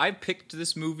 I picked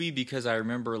this movie because I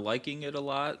remember liking it a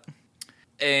lot.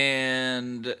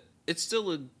 And it's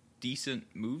still a decent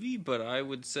movie, but I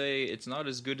would say it's not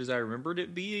as good as I remembered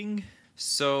it being.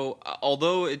 So,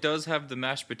 although it does have the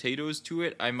mashed potatoes to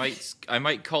it, I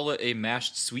might call it a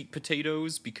mashed sweet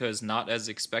potatoes because not as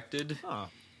expected. Huh.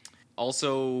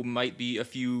 Also, might be a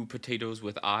few potatoes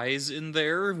with eyes in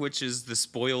there, which is the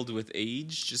spoiled with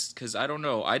age. Just because I don't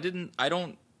know, I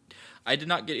did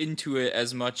not get into it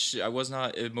as much. I was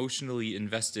not emotionally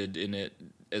invested in it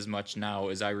as much now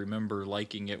as I remember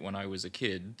liking it when I was a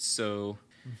kid. So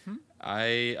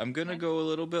I'm going to go a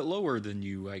little bit lower than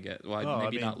you, I guess. Well,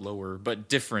 maybe not lower, but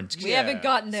different. We haven't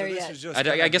gotten there this yet. is just I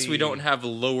gonna guess we be- don't have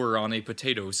lower on a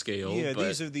potato scale. Yeah, but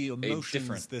these are the a emotions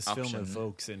different this option. film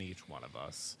evokes in each one of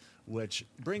us. Which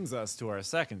brings us to our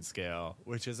second scale,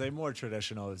 which is a more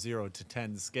traditional 0 to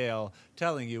 10 scale,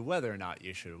 telling you whether or not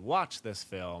you should watch this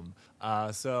film.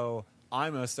 So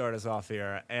I'm going to start us off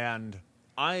here, and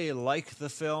I like the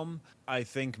film. I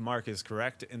think Mark is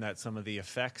correct in that some of the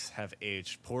effects have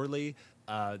aged poorly.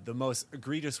 The most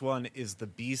egregious one is the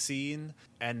bee scene,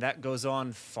 and that goes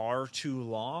on far too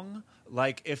long.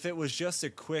 Like, if it was just a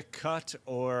quick cut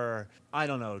or, I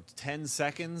don't know, 10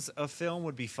 seconds of film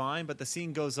would be fine, but the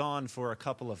scene goes on for a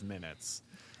couple of minutes,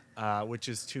 which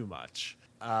is too much.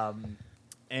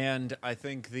 And I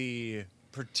think the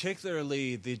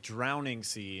particularly the drowning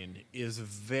scene is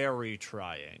very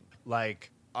trying.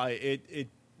 Like, it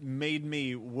made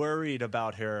me worried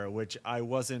about her, which I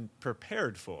wasn't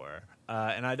prepared for.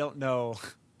 And I don't know,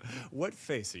 what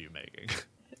face are you making?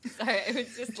 Sorry, it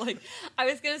was just like, I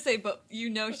was going to say, but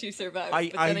you know she survived.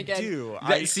 But then I again, do.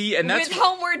 See, and that's with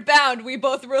Homeward Bound, we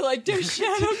both were like, "Does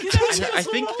Shadow get out?" I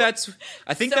think that's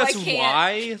I can't.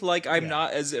 why like I'm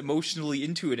not as emotionally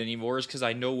into it anymore, is because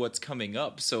I know what's coming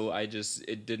up. So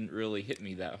it didn't really hit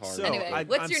me that hard. So Anyway,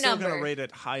 what's I'm your still number? going to rate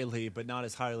it highly, but not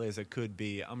as highly as it could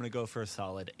be. I'm going to go for a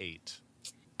solid 8.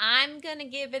 I'm going to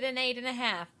give it an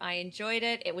 8.5. I enjoyed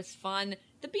it. It was fun.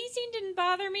 The bee scene didn't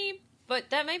bother me.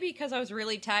 But that may be because I was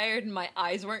really tired and my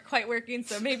eyes weren't quite working,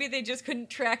 so maybe they just couldn't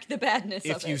track the badness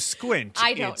of it. If you squint,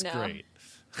 I don't it's know. great.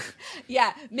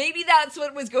 Yeah, maybe that's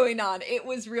what was going on. It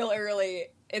was real early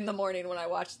in the morning when I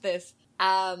watched this. So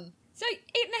 8.5.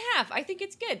 I think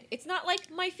it's good. It's not like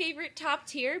my favorite top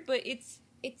tier, but it's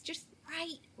just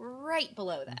right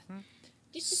below that. Mm-hmm.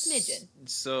 Just a smidgen.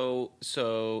 So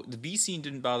the bee scene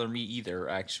didn't bother me either,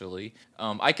 actually.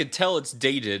 I could tell it's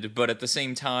dated, but at the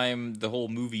same time, the whole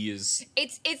movie is...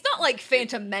 It's not like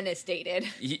Phantom Menace dated.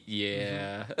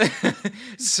 Yeah.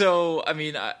 So, I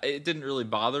mean, it didn't really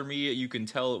bother me. You can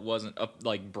tell it wasn't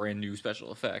like brand new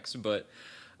special effects, but...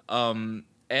 And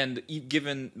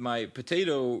given my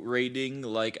potato rating,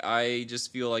 like, I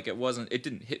just feel like it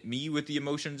didn't hit me with the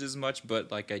emotions as much,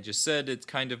 but like I just said, it's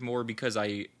kind of more because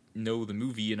I know the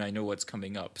movie and I know what's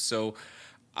coming up. So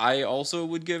I also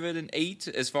would give it an 8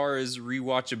 as far as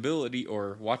rewatchability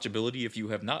or watchability if you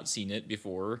have not seen it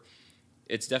before.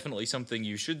 It's definitely something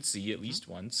you should see at least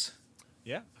once.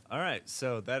 Yeah. All right.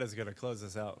 So that is going to close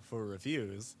us out for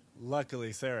reviews.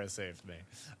 Luckily, Sarah saved me.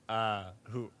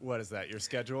 What is that? Your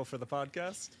schedule for the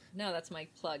podcast? No, that's my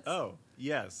plugs. Oh,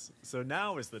 yes. So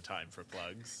now is the time for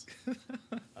plugs.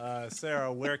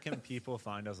 Sarah, where can people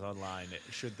find us online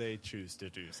should they choose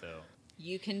to do so?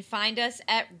 You can find us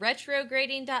at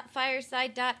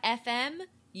retrograding.fireside.fm.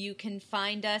 You can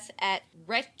find us at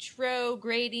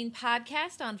Retrograding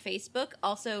Podcast on Facebook.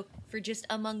 Also, for just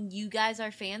among you guys,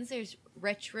 our fans, there's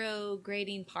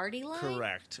Retrograding Party Line.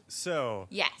 Correct. So,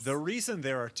 yes. The reason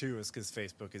there are two is because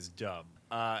Facebook is dumb.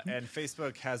 And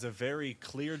Facebook has a very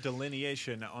clear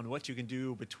delineation on what you can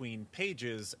do between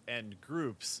pages and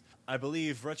groups. I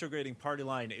believe Retrograding Party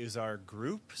Line is our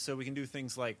group, so we can do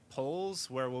things like polls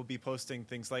where we'll be posting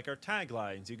things like our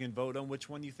taglines. You can vote on which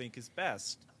one you think is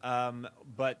best.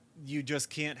 But you just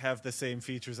can't have the same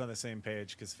features on the same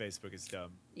page because Facebook is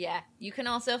dumb. Yeah. You can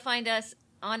also find us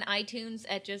on iTunes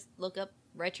at just look up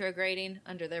Retrograding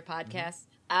under their podcast.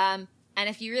 And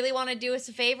if you really want to do us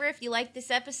a favor, if you like this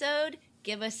episode,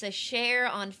 give us a share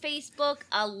on Facebook,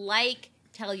 a like,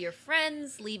 tell your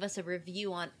friends, leave us a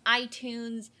review on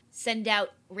iTunes, send out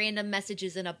random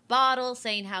messages in a bottle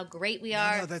saying how great we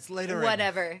are. No, that's littering.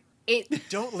 Whatever.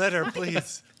 Don't litter,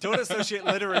 please. Don't associate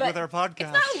littering with our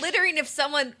podcast. It's not littering if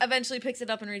someone eventually picks it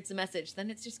up and reads the message. Then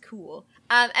it's just cool.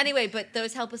 Anyway, but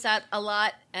those help us out a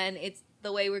lot, and it's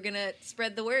the way we're going to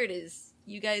spread the word is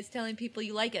you guys telling people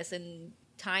you like us and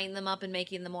tying them up and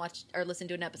making them watch or listen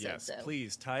to an episode. Yes, so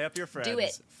please tie up your friends. do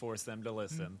it. Force them to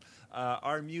listen.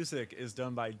 Our music is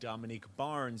done by Dominique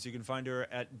Barnes. You can find her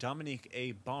at Dominique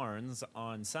A. Barnes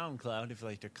on SoundCloud if you'd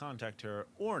like to contact her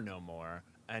or know more.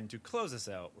 And to close us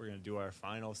out, we're going to do our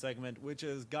final segment, which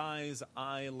is, guys,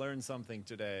 I learned something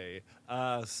today.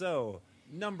 So,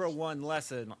 number one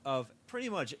lesson of pretty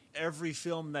much every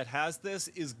film that has this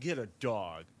is get a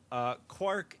dog.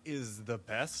 Quark is the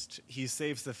best. He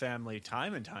saves the family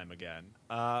time and time again.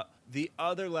 The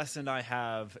other lesson I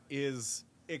have is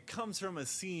it comes from a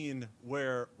scene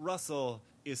where Russell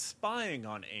is spying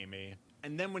on Amy,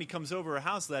 and then when he comes over a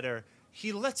house letter,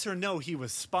 he lets her know he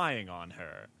was spying on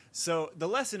her. So the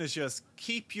lesson is just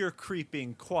keep your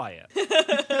creeping quiet.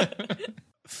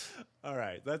 All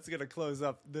right, that's going to close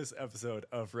up this episode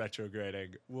of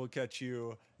Retrograding. We'll catch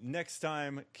you next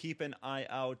time. Keep an eye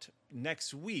out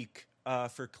next week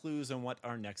for clues on what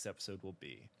our next episode will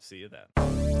be. See you then.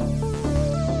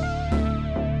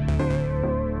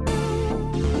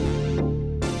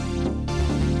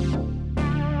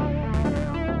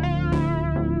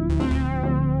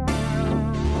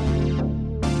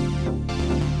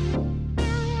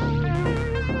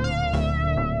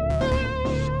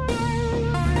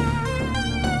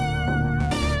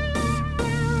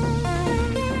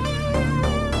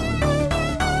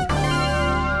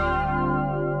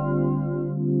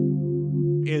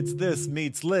 It's this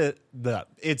meets lit.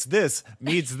 It's this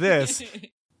meets this.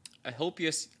 I hope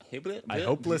yes. I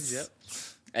hopeless. Yep.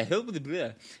 I hope.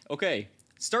 Okay,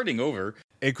 starting over.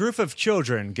 A group of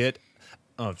children get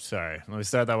Oh, sorry. Let me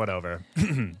start that one over.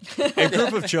 A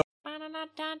group of children.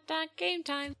 Game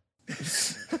time.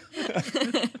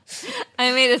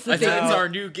 I made us the theme. That's our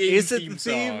new game Is it theme the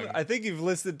theme? song. I think you've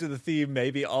listened to the theme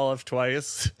maybe all of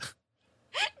twice.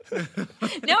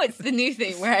 No, it's the new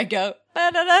thing where I go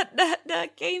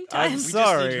game time. I'm just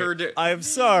sorry. need her to- I'm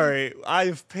sorry.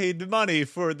 I've paid money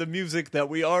for the music that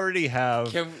we already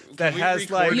have. Can that we has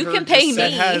record like You her can pay just-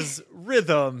 that me. has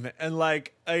rhythm and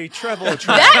like a treble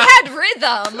track. That had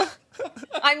rhythm.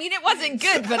 I mean, it wasn't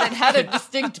good, but it had a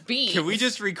distinct beat. Can we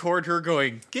just record her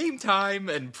going game time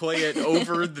and play it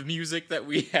over the music that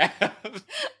we have?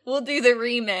 We'll do the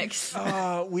remix.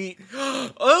 we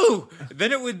Oh,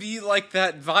 then it would be like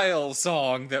that Vile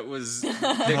song that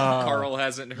Carl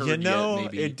hasn't heard you know, yet.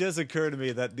 Maybe it does occur to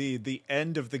me that the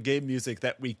end of the game music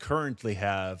that we currently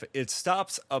have, it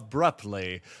stops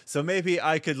abruptly. So maybe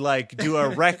I could like do a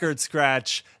record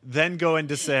scratch, then go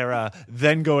into Sarah,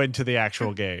 then go into the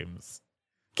actual games.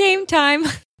 Game time.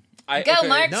 Go,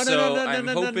 Mark. No, so no. I'm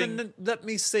hoping... No. Let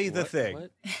me say the What? thing.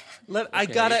 What? I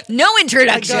Okay. gotta No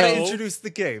introduction. introduce the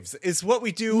games. It's what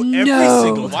we do every No.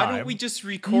 single time. Why don't we just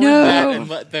record No. that and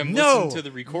let them No, listen to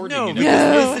the recording? No, and because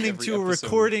every listening to a episode?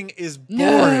 recording is boring.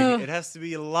 No. It has to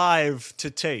be live to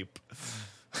tape.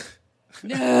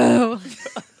 No.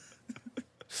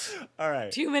 All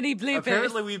right. Too many bloopers.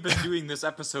 Apparently, we've been doing this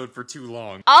episode for too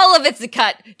long. All of it's a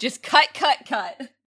cut. Just cut.